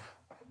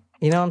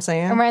You know what I'm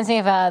saying? It reminds me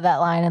of that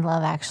line in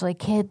Love Actually.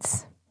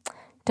 Kids,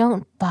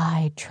 don't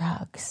buy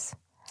drugs.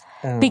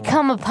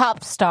 Become a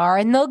pop star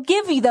and they'll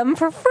give you them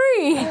for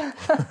free.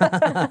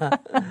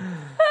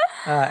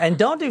 And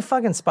don't do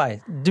fucking spice.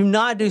 Do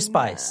not do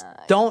spice.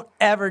 Don't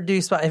ever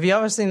do spice. Have you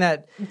ever seen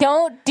that?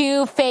 Don't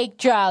do fake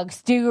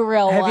drugs. Do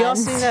real ones. Have y'all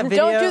seen that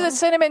video? Don't do the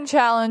cinnamon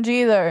challenge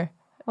either.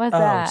 What's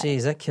that? Oh,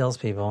 jeez, that kills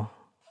people.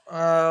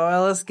 Oh,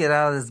 well, let's get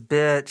out of this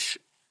bitch.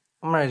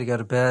 I'm ready to go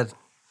to bed.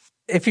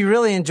 If you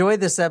really enjoyed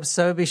this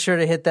episode, be sure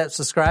to hit that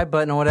subscribe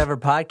button on whatever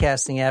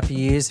podcasting app you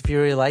use. If you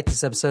really like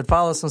this episode,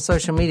 follow us on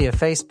social media,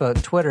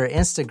 Facebook, Twitter,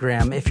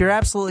 Instagram. If you're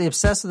absolutely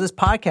obsessed with this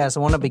podcast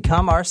and want to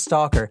become our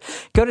stalker,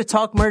 go to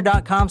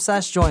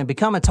talkmurder.com/join.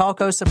 Become a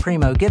Talko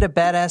Supremo. Get a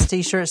badass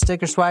t-shirt,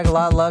 sticker, swag, a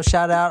lot of love,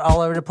 shout out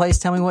all over the place.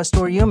 Tell me what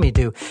story you and me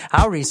do.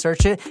 I'll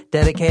research it,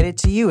 dedicate it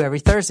to you every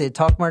Thursday at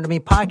Talk Murder to Me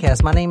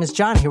podcast. My name is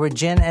John, here with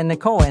Jen and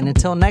Nicole. And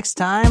until next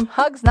time,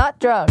 hugs, not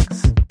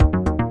drugs.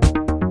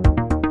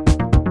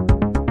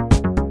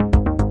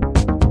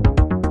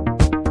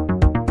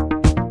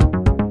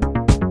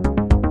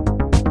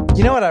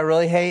 You know what I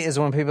really hate is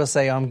when people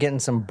say, oh, I'm getting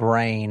some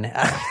brain. Ew.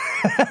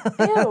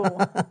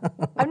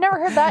 I've never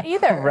heard that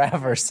either.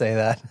 Rappers say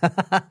that.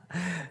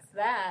 What's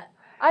that?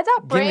 I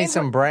thought brains. Give me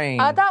some brain.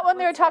 I thought when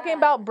they were talking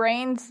about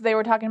brains, they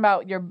were talking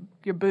about your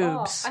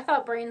boobs. Oh, I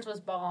thought brains was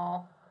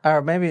ball.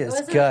 Or maybe it's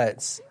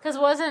guts. Because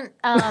wasn't,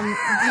 do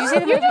you see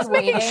the movie You're just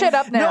making Waiting? shit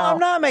up now. No, I'm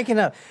not making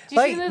up. Do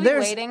you see the movie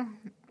Waiting?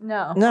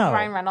 No.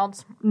 Ryan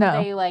Reynolds?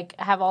 No. They, like,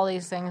 have all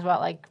these things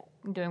about, like,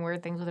 doing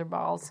weird things with their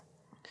balls.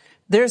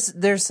 There's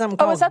something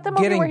called is that the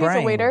movie getting where he's a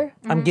brain. waiter?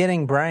 I'm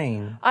getting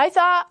brain. I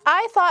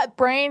thought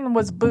brain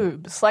was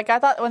boobs. Like I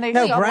thought when they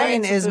No,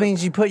 brain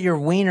means you put your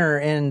wiener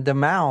in the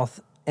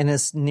mouth and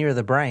it's near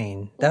the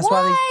brain. That's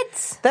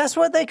that's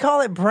what they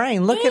call it,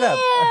 brain. Look it up.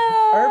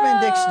 Urban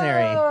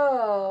Dictionary.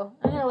 Oh,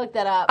 I'm gonna look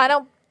that up. I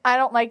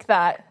don't like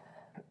that.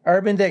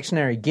 Urban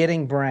Dictionary,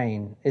 getting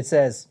brain. It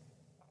says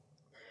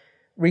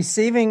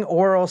receiving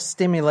oral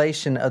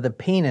stimulation of the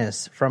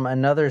penis from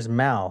another's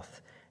mouth.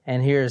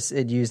 And here's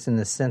it used in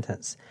this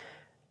sentence.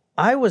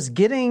 I was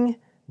getting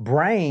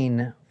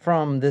brain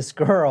from this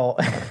girl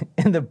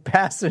in the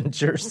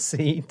passenger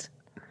seat.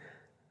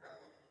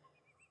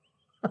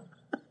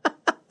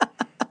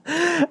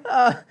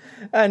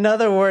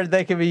 Another word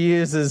that can be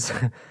used is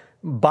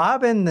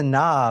bobbing the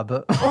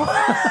knob.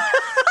 I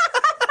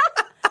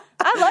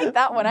like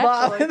that one,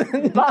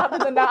 actually. Bobbing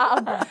the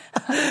knob.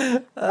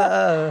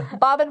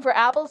 Bobbing for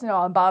apples? No,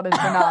 I'm bobbing for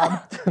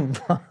knob.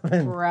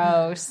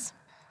 Gross.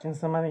 Can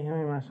somebody hand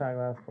me my shot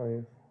glass,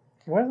 please?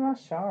 Where's my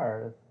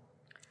shard?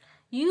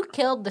 You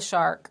killed the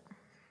shark.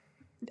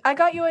 I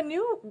got you a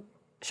new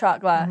shot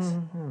glass.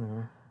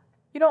 Mm-hmm.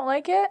 You don't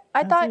like it?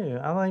 I do.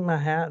 I like my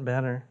hat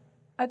better.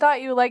 I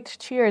thought you liked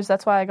Cheers.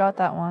 That's why I got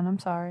that one. I'm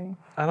sorry.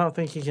 I don't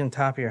think you can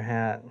top your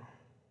hat.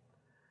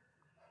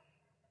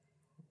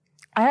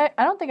 I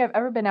don't think I've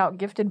ever been out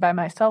gifted by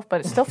myself,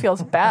 but it still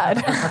feels bad.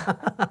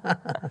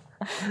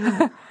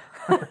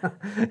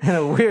 In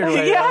a weird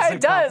way. Yeah,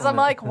 it does. I'm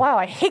like, wow,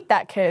 I hate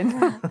that kid.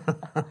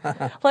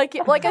 like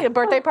at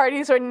birthday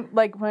parties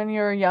when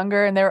you were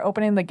younger and they were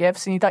opening the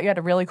gifts and you thought you had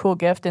a really cool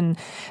gift and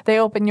they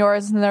open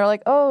yours and they're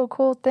like, oh,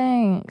 cool,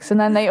 thanks. And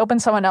then they open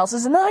someone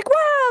else's and they're like,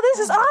 wow, this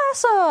is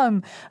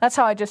awesome. That's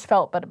how I just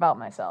felt, but about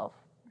myself.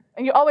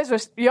 And you always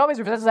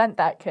resent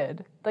that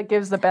kid that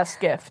gives the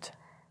best gift.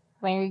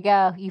 There you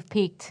go. You've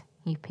peaked.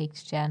 You've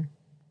peaked, Jen.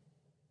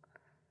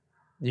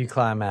 You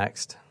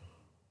climaxed.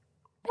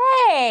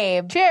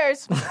 Babe.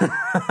 Cheers.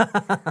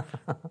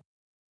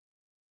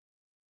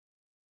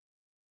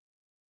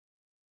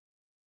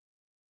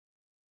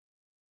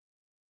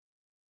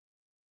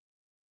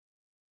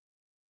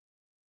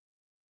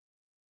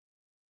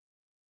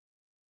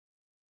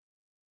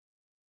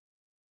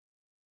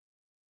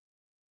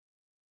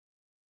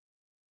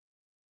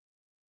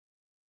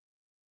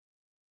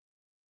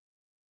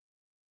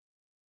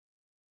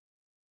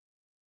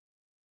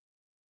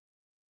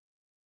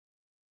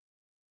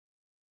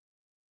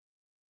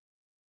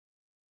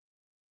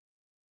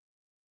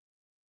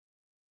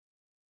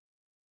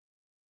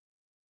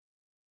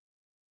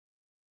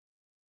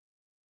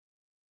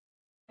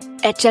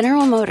 At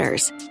General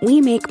Motors,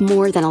 we make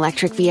more than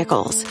electric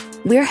vehicles.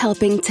 We're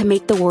helping to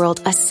make the world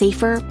a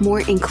safer,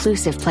 more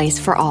inclusive place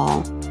for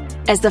all.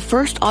 As the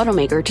first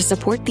automaker to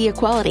support the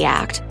Equality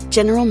Act,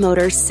 General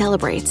Motors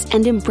celebrates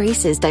and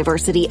embraces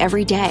diversity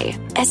every day,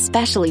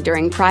 especially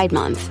during Pride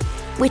Month.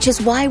 Which is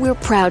why we're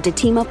proud to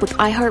team up with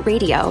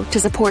iHeartRadio to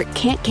support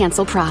Can't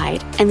Cancel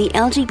Pride and the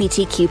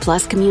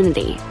LGBTQ+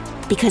 community.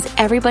 Because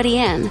everybody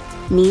in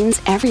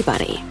means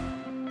everybody.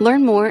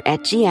 Learn more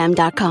at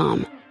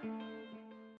gm.com.